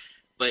sound,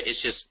 but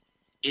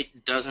it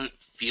doesn't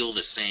feel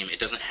the same. It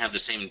doesn't have the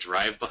same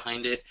drive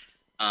behind it.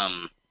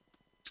 And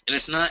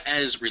it's not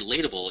as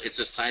relatable. It's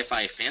a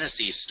sci-fi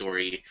fantasy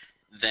story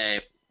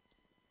that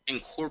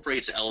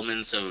incorporates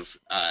elements of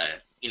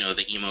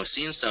the emo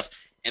scene stuff.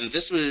 And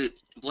this would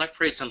Black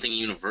Parade something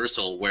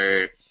universal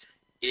where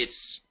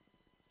it's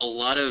a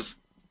lot of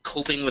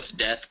coping with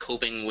death,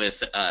 coping with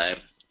the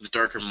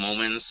darker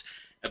moments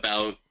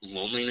about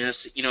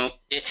loneliness.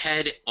 It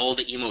had all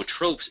the emo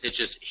tropes. It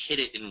just hit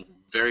it in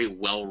very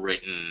well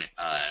written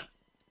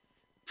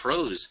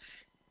prose,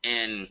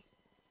 and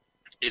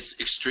it's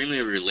extremely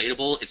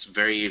relatable. It's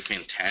very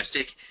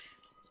fantastic,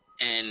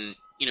 and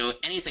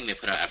anything they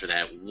put out after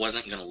that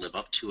wasn't going to live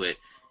up to it.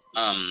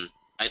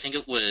 I think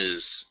it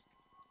was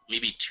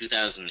maybe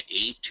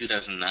 2008,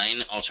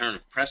 2009.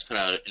 Alternative Press put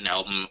out an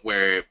album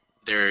where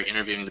they're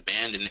interviewing the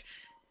band, and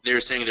they're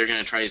saying they're going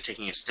to try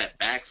taking a step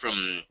back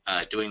from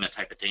doing that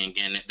type of thing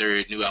again.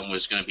 Their new album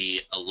was going to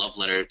be a love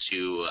letter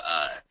to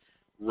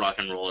rock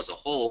and roll as a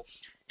whole,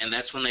 and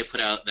that's when they put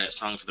out that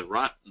song for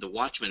the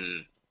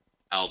Watchmen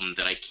album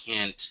that I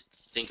can't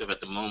think of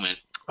at the moment.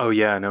 Oh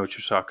yeah, I know what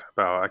you're talking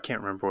about. I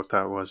can't remember what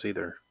that was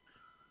either.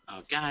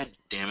 Oh god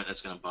damn it,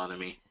 that's going to bother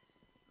me.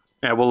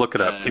 Yeah, we'll look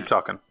it up. Keep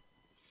talking.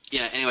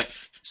 Yeah, anyway,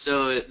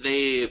 so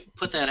they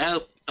put that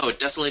out. Oh,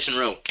 Desolation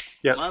Row.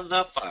 Yep.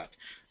 Motherfuck.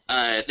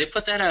 They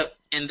put that out,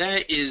 and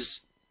that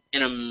is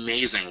an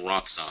amazing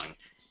rock song.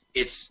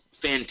 It's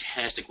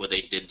fantastic what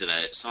they did to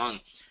that song.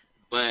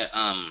 But,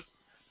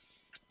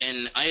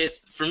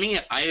 for me,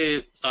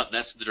 I thought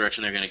that's the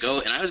direction they're going to go,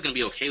 and I was going to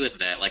be okay with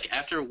that. Like,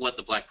 after what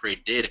the Black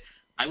Parade did,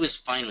 I was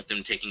fine with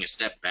them taking a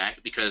step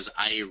back because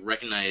I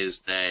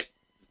recognized that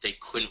they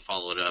couldn't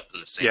follow it up in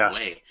the same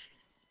way.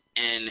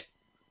 And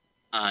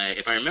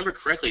if I remember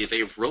correctly,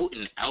 they wrote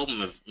an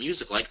album of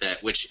music like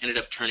that, which ended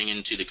up turning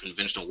into the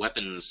Conventional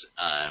Weapons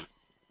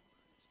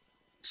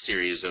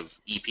series of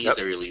EPs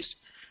they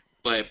released.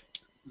 But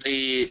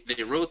they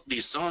wrote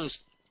these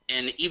songs,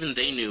 and even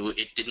they knew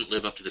it didn't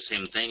live up to the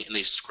same thing, and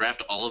they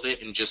scrapped all of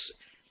it and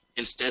just,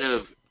 instead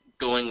of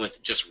going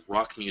with just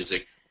rock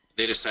music,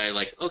 they decided,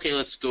 like, okay,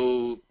 let's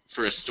go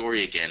for a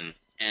story again.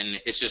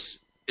 And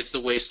it's the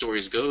way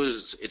stories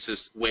goes. It's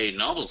this way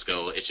novels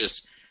go. It's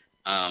just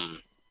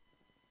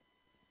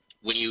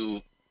when you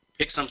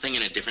pick something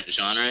in a different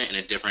genre, in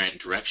a different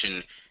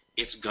direction,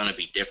 it's gonna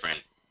be different.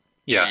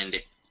 Yeah.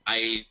 And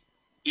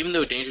even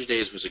though Danger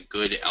Days was a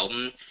good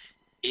album,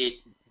 it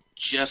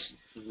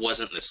just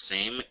wasn't the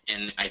same,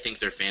 and I think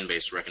their fan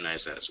base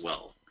recognized that as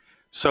well.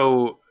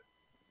 So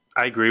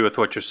I agree with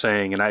what you're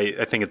saying, and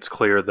I think it's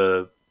clear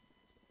the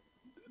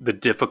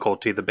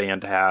difficulty the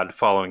band had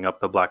following up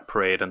the Black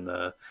Parade, and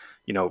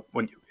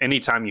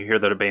anytime you hear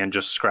that a band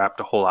just scrapped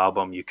a whole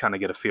album, you kind of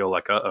get a feel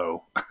like,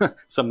 uh-oh,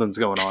 something's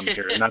going on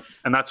here.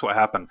 And that's what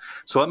happened.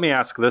 So let me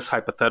ask this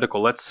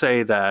hypothetical. Let's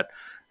say that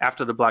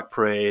after the Black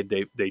Parade,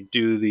 they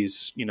do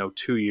these,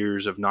 2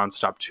 years of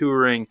nonstop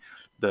touring,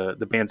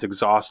 the band's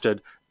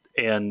exhausted,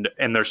 and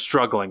they're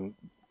struggling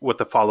with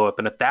the follow-up.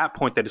 And at that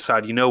point, they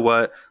decide, you know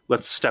what,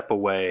 let's step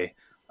away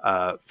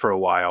for a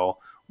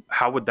while.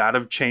 How would that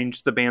have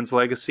changed the band's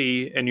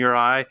legacy in your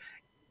eye?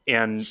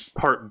 And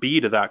part B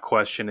to that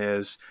question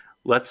is,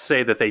 let's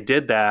say that they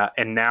did that,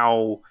 and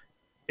now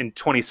in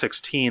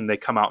 2016 they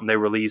come out and they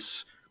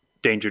release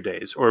Danger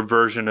Days, or a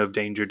version of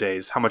Danger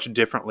Days. How much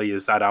differently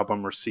is that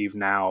album received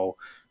now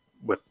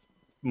with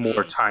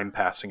more time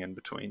passing in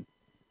between?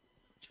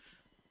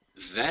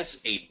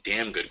 That's a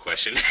damn good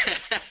question.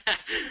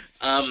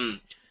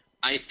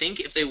 I think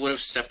if they would have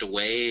stepped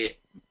away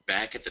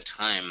back at the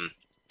time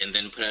and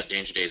then put out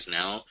Danger Days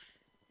now,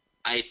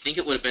 I think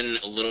it would have been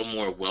a little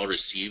more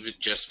well-received,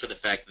 just for the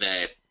fact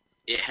that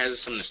it has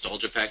some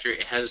nostalgia factor.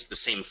 It has the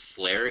same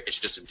flair. It's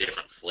just a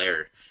different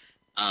flair.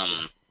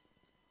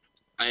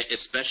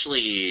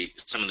 Especially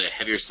some of the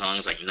heavier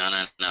songs like Na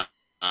Na Na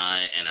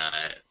and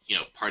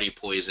Party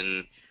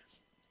Poison.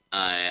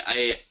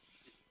 I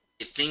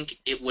think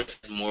it would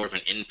have more of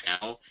an in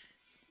now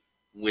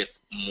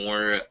with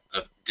more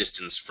of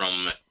distance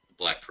from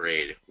Black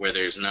Parade, where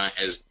there's not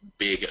as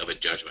big of a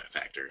judgment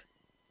factor.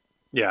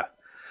 Yeah,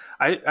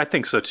 I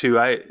think so too.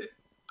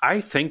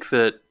 I think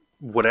that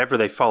whatever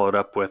they followed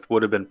up with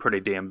would have been pretty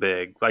damn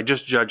big. Like,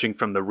 just judging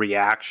from the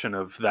reaction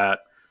of that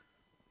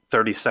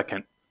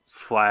 30-second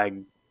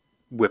flag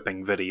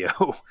whipping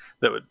video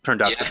that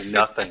turned out to be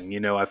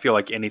nothing. I feel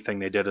like anything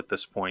they did at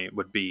this point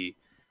would be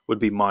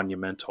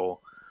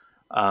monumental,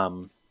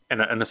 and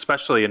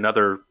especially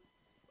another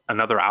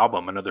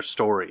album, another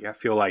story. I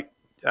feel like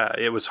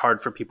it was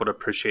hard for people to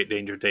appreciate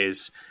Danger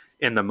Days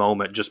in the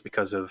moment just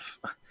because of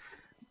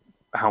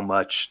how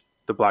much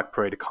the Black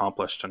Parade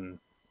accomplished and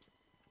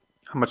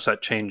how much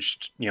that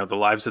changed, the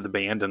lives of the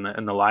band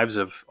and the lives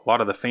of a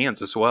lot of the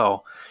fans as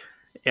well.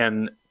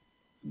 And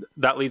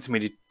that leads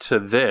me to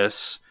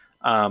this.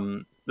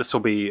 This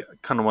will be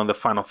kind of one of the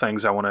final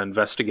things I want to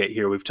investigate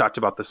here. We've talked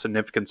about the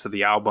significance of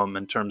the album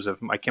in terms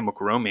of My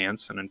Chemical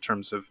Romance and in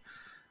terms of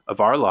of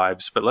our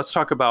lives. But let's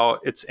talk about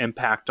its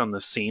impact on the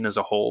scene as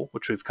a whole,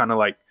 which we've kind of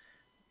like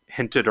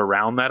hinted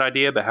around that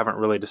idea, but haven't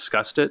really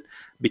discussed it.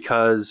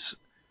 Because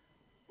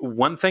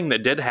one thing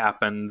that did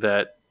happen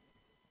that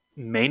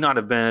may not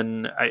have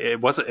been,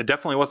 it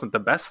definitely wasn't the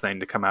best thing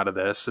to come out of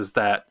this, is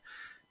that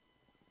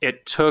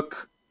it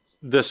took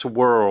this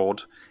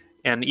world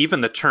and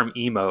even the term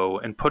emo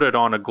and put it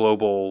on a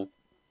global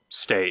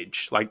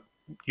stage. Like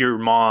your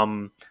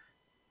mom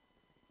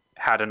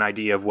had an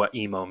idea of what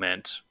emo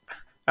meant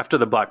after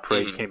the Black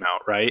Parade came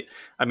out, right?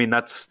 I mean,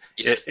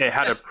 it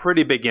had a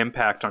pretty big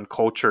impact on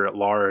culture at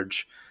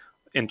large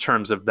in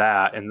terms of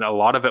that, and a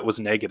lot of it was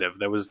negative.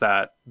 There was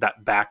that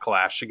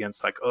backlash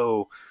against like,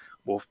 oh,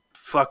 well,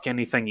 fuck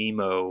anything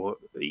emo.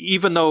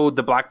 Even though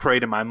the Black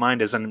Parade in my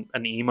mind is an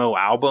emo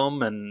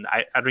album, and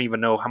I don't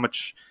even know how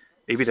much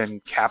maybe to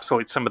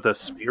encapsulate some of the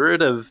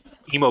spirit of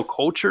emo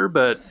culture,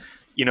 but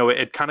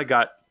it kind of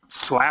got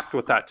slapped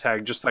with that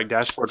tag, just like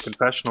Dashboard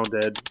Confessional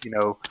did,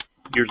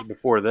 years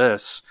before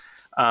this.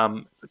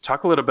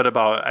 Talk a little bit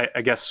about,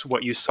 I guess,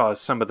 what you saw as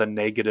some of the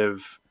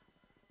negative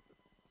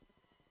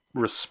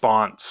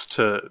response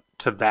to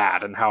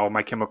that, and how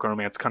My Chemical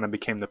Romance kind of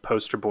became the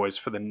poster boys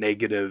for the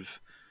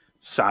negative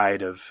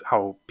side of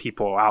how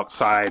people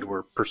outside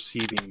were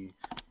perceiving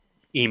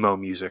emo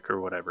music or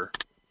whatever.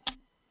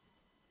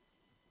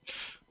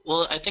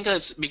 Well, I think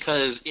that's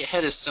because it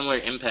had a similar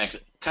impact,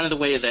 kind of the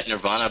way that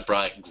Nirvana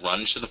brought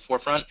grunge to the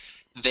forefront.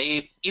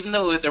 Even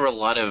though there were a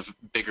lot of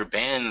bigger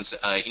bands,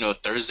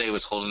 Thursday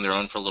was holding their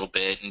own for a little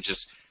bit, and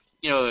just,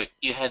 you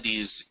had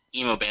these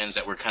emo bands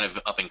that were kind of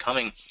up and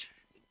coming.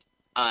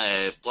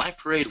 Black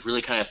Parade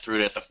really kind of threw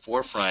it at the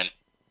forefront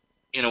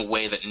in a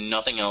way that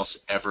nothing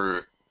else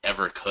ever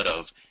could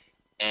have.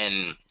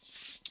 And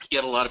you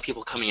had a lot of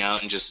people coming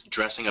out and just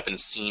dressing up in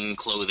scene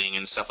clothing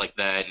and stuff like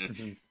that,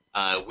 and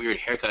weird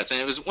haircuts.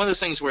 And it was one of those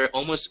things where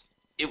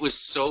it was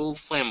so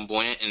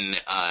flamboyant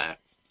and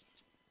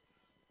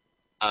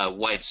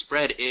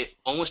widespread, it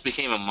almost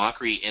became a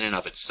mockery in and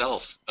of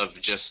itself of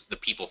just the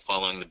people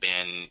following the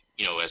band,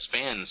 as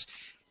fans.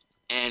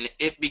 And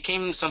it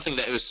became something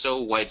that was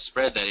so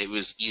widespread that it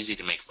was easy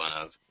to make fun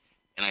of.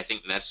 And I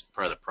think that's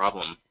part of the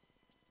problem.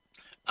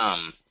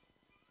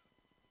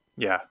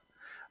 Yeah.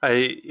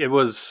 There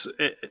was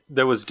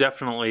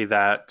definitely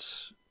that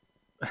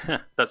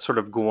that sort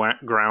of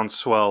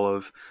groundswell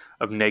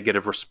of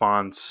negative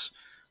response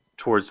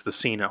towards the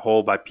scene at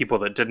whole by people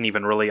that didn't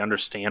even really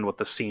understand what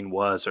the scene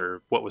was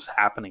or what was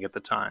happening at the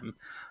time.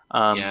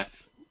 Yeah.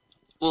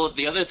 Well,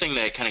 the other thing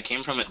that kind of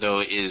came from it, though,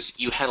 is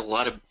you had a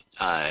lot of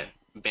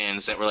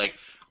bands that were like,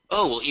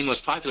 oh, well, emo's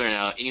popular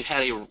now, and you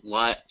had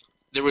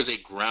there was a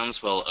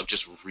groundswell of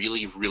just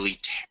really, really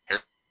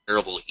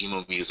terrible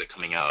emo music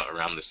coming out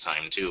around this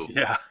time, too.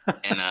 Yeah,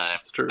 and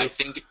that's true. I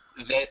think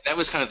that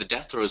was kind of the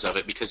death throes of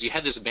it, because you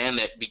had this band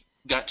that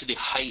got to the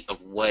height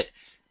of what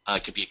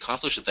could be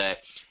accomplished with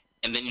that,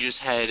 and then you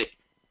just had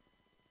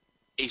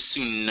a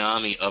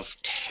tsunami of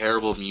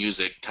terrible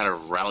music kind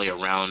of rally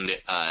around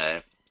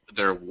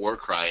their war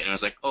cry, and I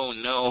was like, oh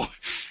no.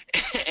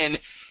 And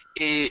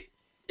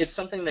it's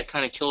something that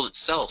kind of killed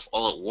itself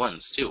all at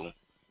once, too.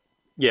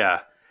 Yeah.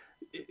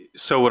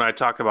 So when I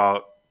talk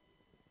about,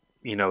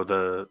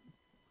 the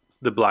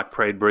Black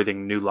Parade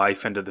breathing new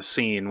life into the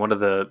scene, one of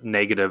the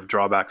negative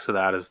drawbacks of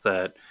that is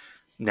that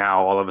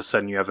now all of a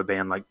sudden you have a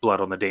band like Blood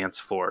on the Dance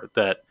Floor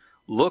that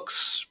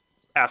looks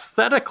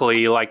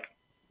aesthetically like,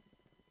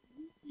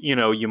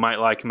 you might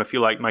like them if you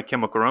like My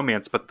Chemical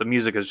Romance, but the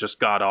music is just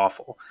god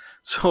awful.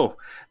 So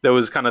there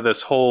was kind of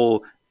this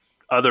whole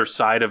other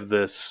side of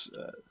this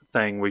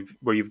thing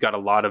where you've got a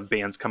lot of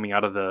bands coming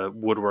out of the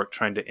woodwork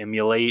trying to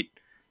emulate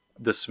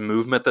this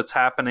movement that's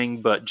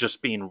happening, but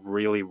just being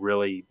really,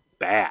 really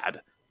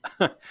bad.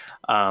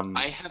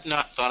 I have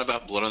not thought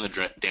about Blood on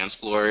the Dance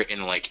Floor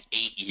in like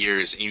 8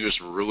 years, and you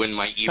just ruined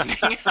my evening.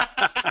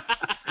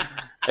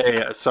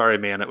 Hey, sorry,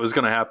 man. It was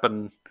going to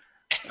happen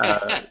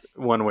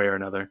one way or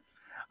another.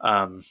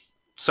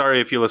 Sorry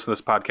if you listen to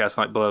this podcast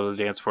like Blood on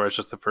the Dance Floor. It's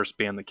just the first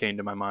band that came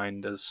to my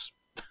mind as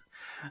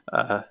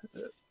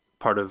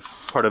part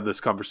of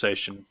this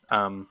conversation.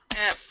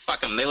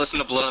 Fuck them. They listen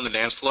to Blood on the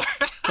Dance Floor.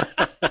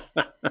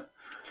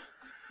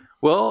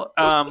 Well,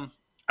 I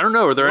don't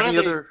know. Are there any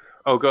other...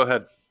 Oh, go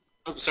ahead.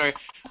 Oh, sorry.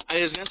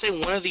 I was going to say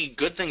one of the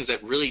good things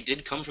that really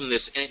did come from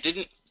this, and it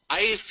didn't...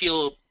 I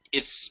feel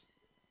it's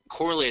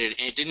correlated,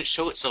 and it didn't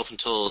show itself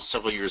until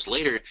several years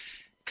later,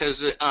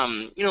 because,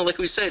 like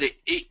we said,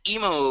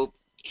 emo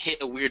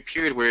hit a weird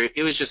period where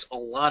it was just a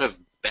lot of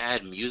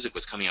bad music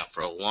was coming out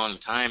for a long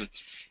time.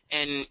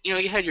 And,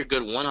 you had your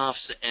good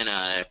one-offs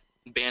and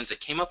bands that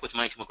came up with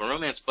My Chemical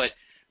Romance, but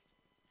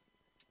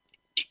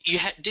you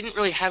didn't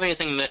really have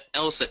anything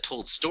else that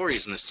told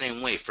stories in the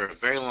same way for a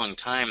very long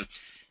time.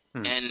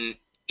 And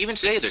even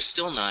today, they're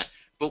still not.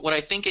 But what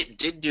I think it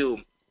did do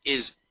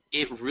is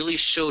it really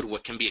showed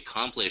what can be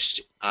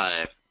accomplished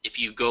if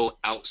you go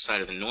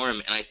outside of the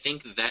norm. And I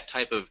think that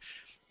type of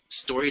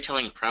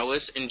storytelling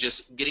prowess and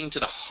just getting to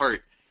the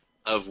heart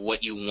of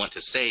what you want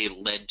to say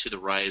led to the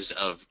rise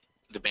of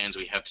the bands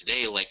we have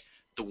today, like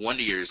the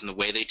Wonder Years and the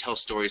way they tell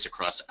stories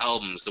across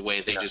albums, the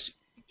way they Yeah. just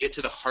get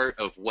to the heart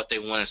of what they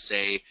want to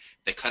say.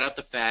 They cut out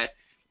the fat,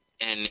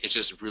 and it's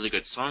just really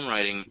good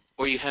songwriting.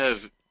 Or you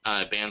have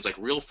bands like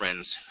Real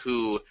Friends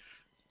who,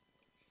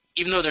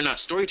 even though they're not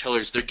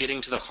storytellers, they're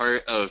getting to the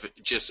heart of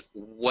just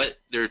what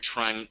they're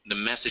trying, the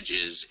message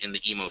is in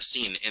the emo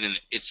scene, and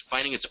it's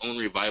finding its own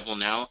revival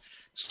now,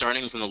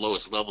 starting from the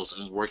lowest levels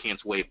and working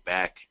its way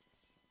back.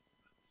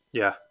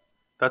 Yeah.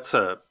 That's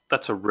a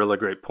really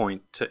great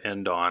point to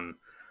end on.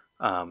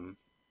 I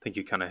think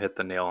you kind of hit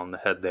the nail on the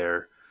head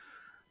there,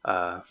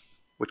 uh,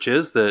 which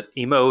is that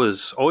emo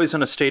is always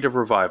in a state of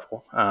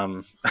revival.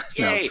 No,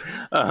 Yay!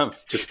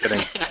 just kidding.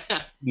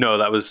 No,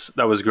 that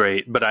was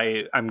great. But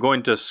I'm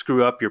going to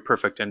screw up your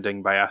perfect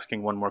ending by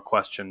asking one more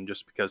question,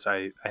 just because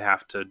I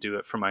have to do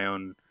it for my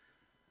own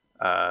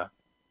uh,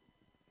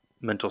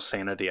 mental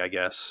sanity, I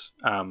guess.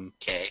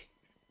 Okay.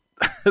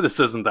 This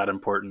isn't that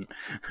important.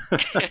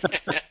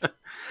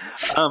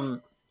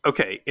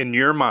 Okay, in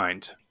your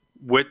mind,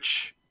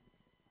 which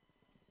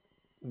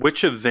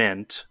which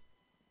event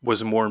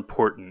was more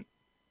important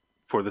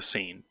for the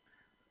scene?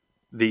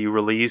 The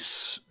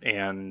release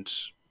and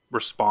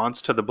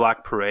response to the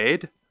Black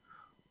Parade,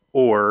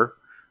 or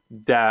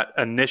that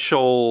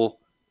initial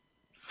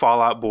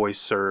Fallout Boy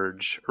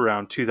surge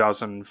around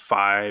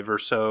 2005 or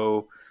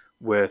so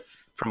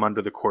with From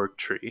Under the Cork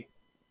Tree?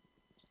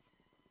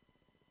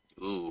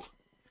 Ooh.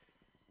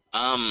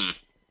 Um,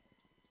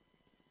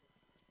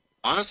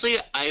 Honestly,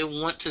 I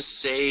want to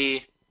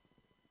say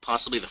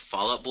possibly the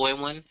Fall Out Boy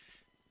one.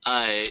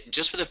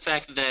 Just for the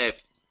fact that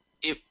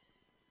it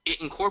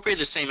it incorporated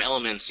the same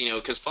elements,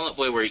 because Fall Out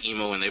Boy were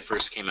emo when they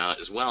first came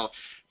out as well,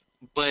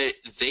 but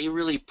they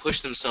really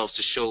pushed themselves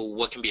to show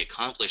what can be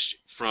accomplished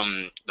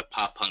from the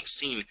pop punk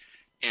scene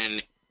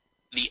and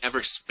the ever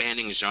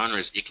expanding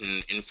genres it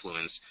can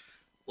influence.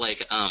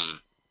 Like,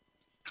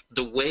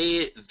 the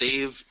way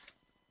they've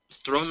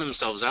thrown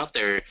themselves out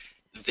there,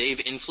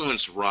 they've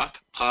influenced rock,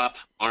 pop,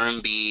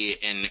 R&B,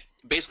 and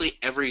basically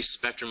every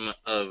spectrum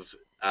of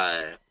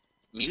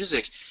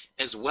music,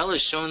 as well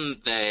as shown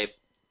that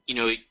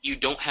you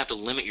don't have to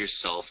limit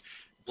yourself.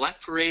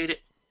 Black Parade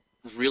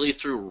really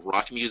threw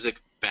rock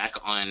music back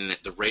on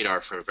the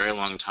radar for a very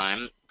long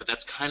time, but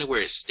that's kind of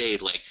where it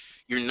stayed. Like,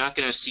 you're not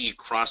going to see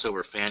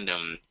crossover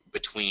fandom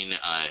between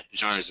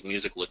genres of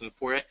music looking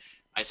for it.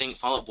 I think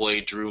Fall Out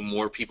Boy drew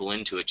more people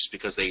into it just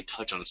because they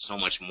touch on so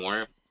much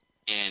more.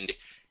 And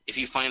if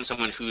you find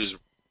someone who's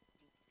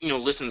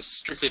listens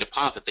strictly to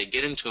pop, if they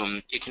get into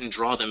them, it can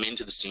draw them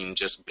into the scene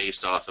just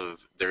based off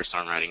of their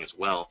songwriting as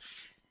well.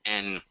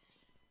 And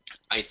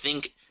I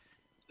think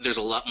there's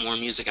a lot more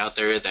music out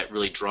there that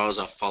really draws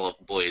off Fall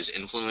Out Boy's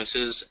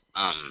influences,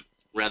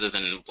 rather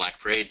than Black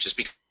Parade, just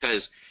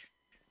because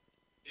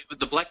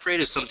the Black Parade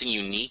is something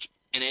unique,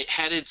 and it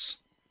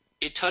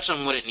touched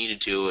on what it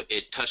needed to,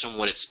 it touched on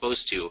what it's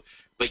supposed to,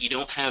 but you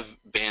don't have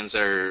bands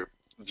that are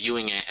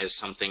viewing it as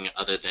something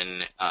other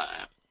than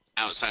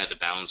outside the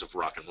bounds of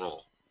rock and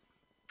roll.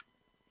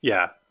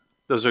 Yeah,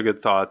 those are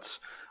good thoughts.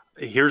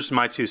 Here's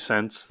my 2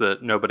 cents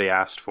that nobody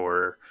asked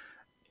for.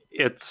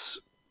 It's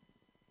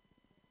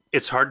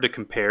it's hard to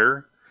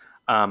compare.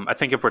 I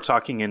think if we're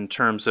talking in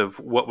terms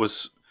of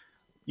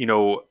you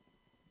know,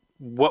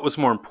 what was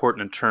more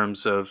important in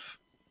terms of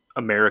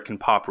American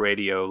pop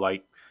radio,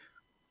 like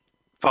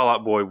Fall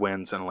Out Boy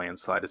wins in a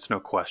landslide. It's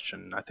no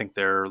question. I think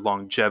their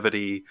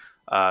longevity,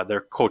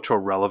 their cultural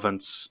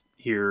relevance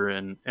here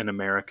in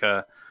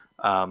America,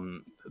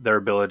 their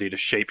ability to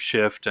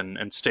shapeshift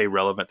and stay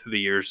relevant through the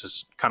years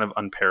is kind of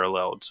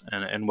unparalleled.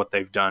 And what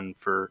they've done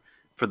for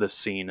this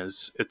scene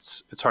is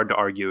it's hard to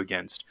argue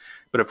against.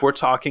 But if we're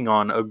talking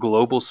on a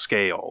global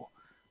scale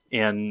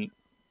and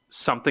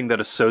something that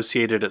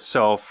associated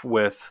itself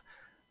with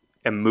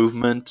a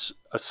movement,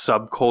 a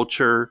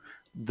subculture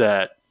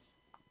that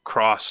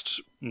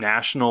crossed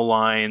national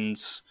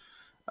lines,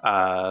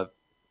 uh,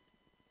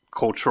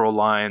 cultural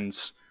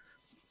lines,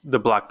 the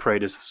Black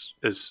Parade is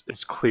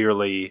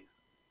clearly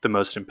the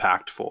most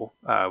impactful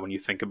when you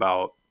think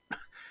about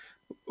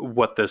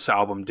what this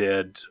album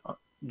did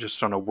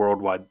just on a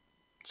worldwide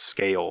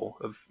scale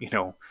of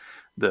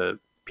the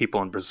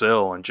people in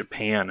Brazil and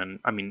Japan, and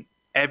I mean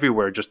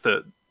everywhere, just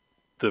the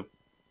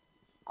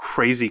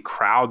crazy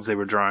crowds they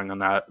were drawing on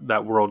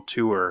that world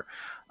tour,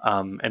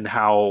 and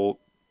how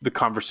the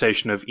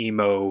conversation of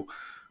emo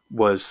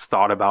was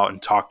thought about and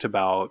talked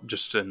about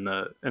just in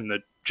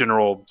the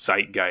general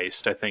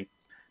zeitgeist. I think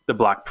the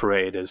Black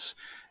Parade is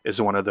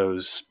one of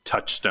those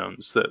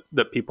touchstones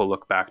that people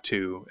look back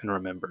to and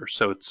remember.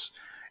 So it's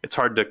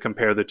hard to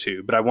compare the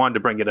two, but I wanted to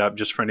bring it up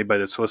just for anybody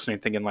that's listening,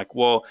 thinking like,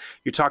 well,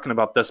 you're talking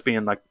about this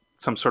being like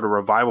some sort of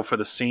revival for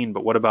the scene,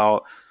 but what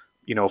about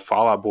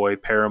Fall Out Boy,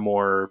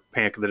 Paramore,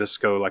 Panic at the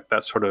Disco, like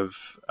that sort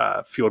of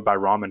fueled by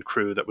ramen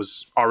crew that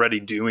was already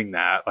doing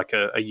that like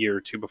a year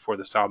or two before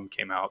this album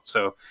came out.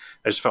 So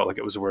I just felt like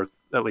it was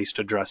worth at least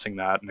addressing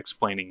that and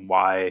explaining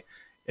why,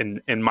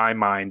 in my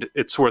mind,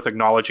 it's worth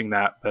acknowledging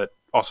that, but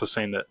also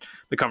saying that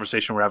the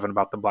conversation we're having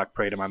about the Black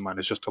Parade in my mind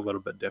is just a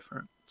little bit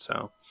different.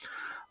 So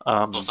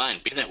Well, fine.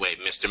 Be that way,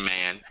 Mr.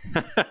 Man.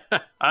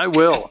 I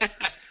will.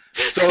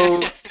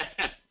 So,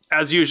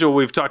 as usual,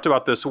 we've talked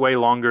about this way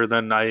longer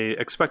than I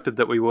expected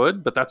that we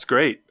would, but that's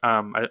great.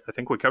 I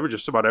think we covered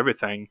just about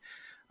everything.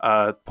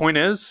 Point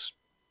is,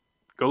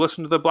 go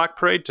listen to the Black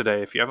Parade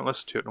today if you haven't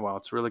listened to it in a while.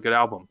 It's a really good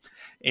album.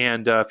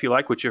 And if you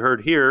like what you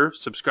heard here,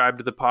 subscribe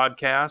to the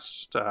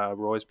podcast.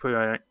 We're always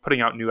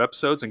putting out new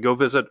episodes. And go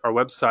visit our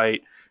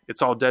website,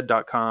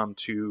 itsalldead.com,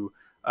 to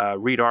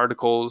read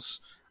articles,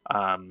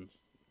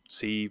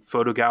 see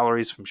photo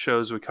galleries from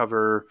shows we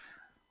cover,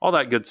 all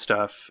that good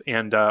stuff.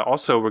 And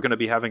also, we're going to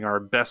be having our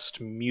best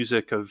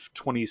music of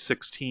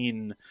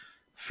 2016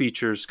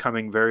 features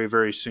coming very,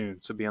 very soon.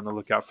 So be on the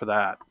lookout for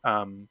that.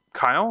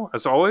 Kyle,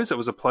 as always, it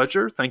was a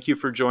pleasure. Thank you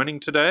for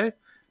joining today.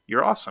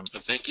 You're awesome.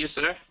 Well, thank you,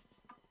 sir.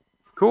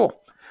 Cool.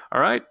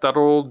 All right.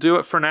 That'll do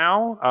it for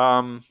now.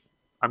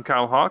 I'm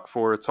Kyle Hawk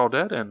for It's All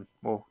Dead, and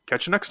we'll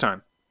catch you next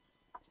time.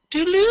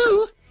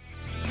 Toodaloo!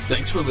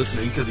 Thanks for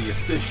listening to the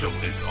official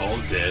It's All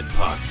Dead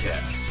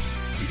podcast.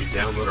 You can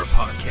download our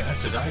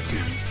podcast at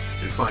iTunes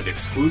and find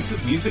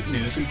exclusive music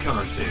news and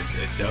content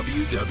at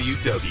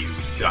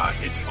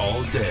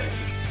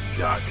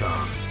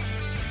www.itsalldead.com.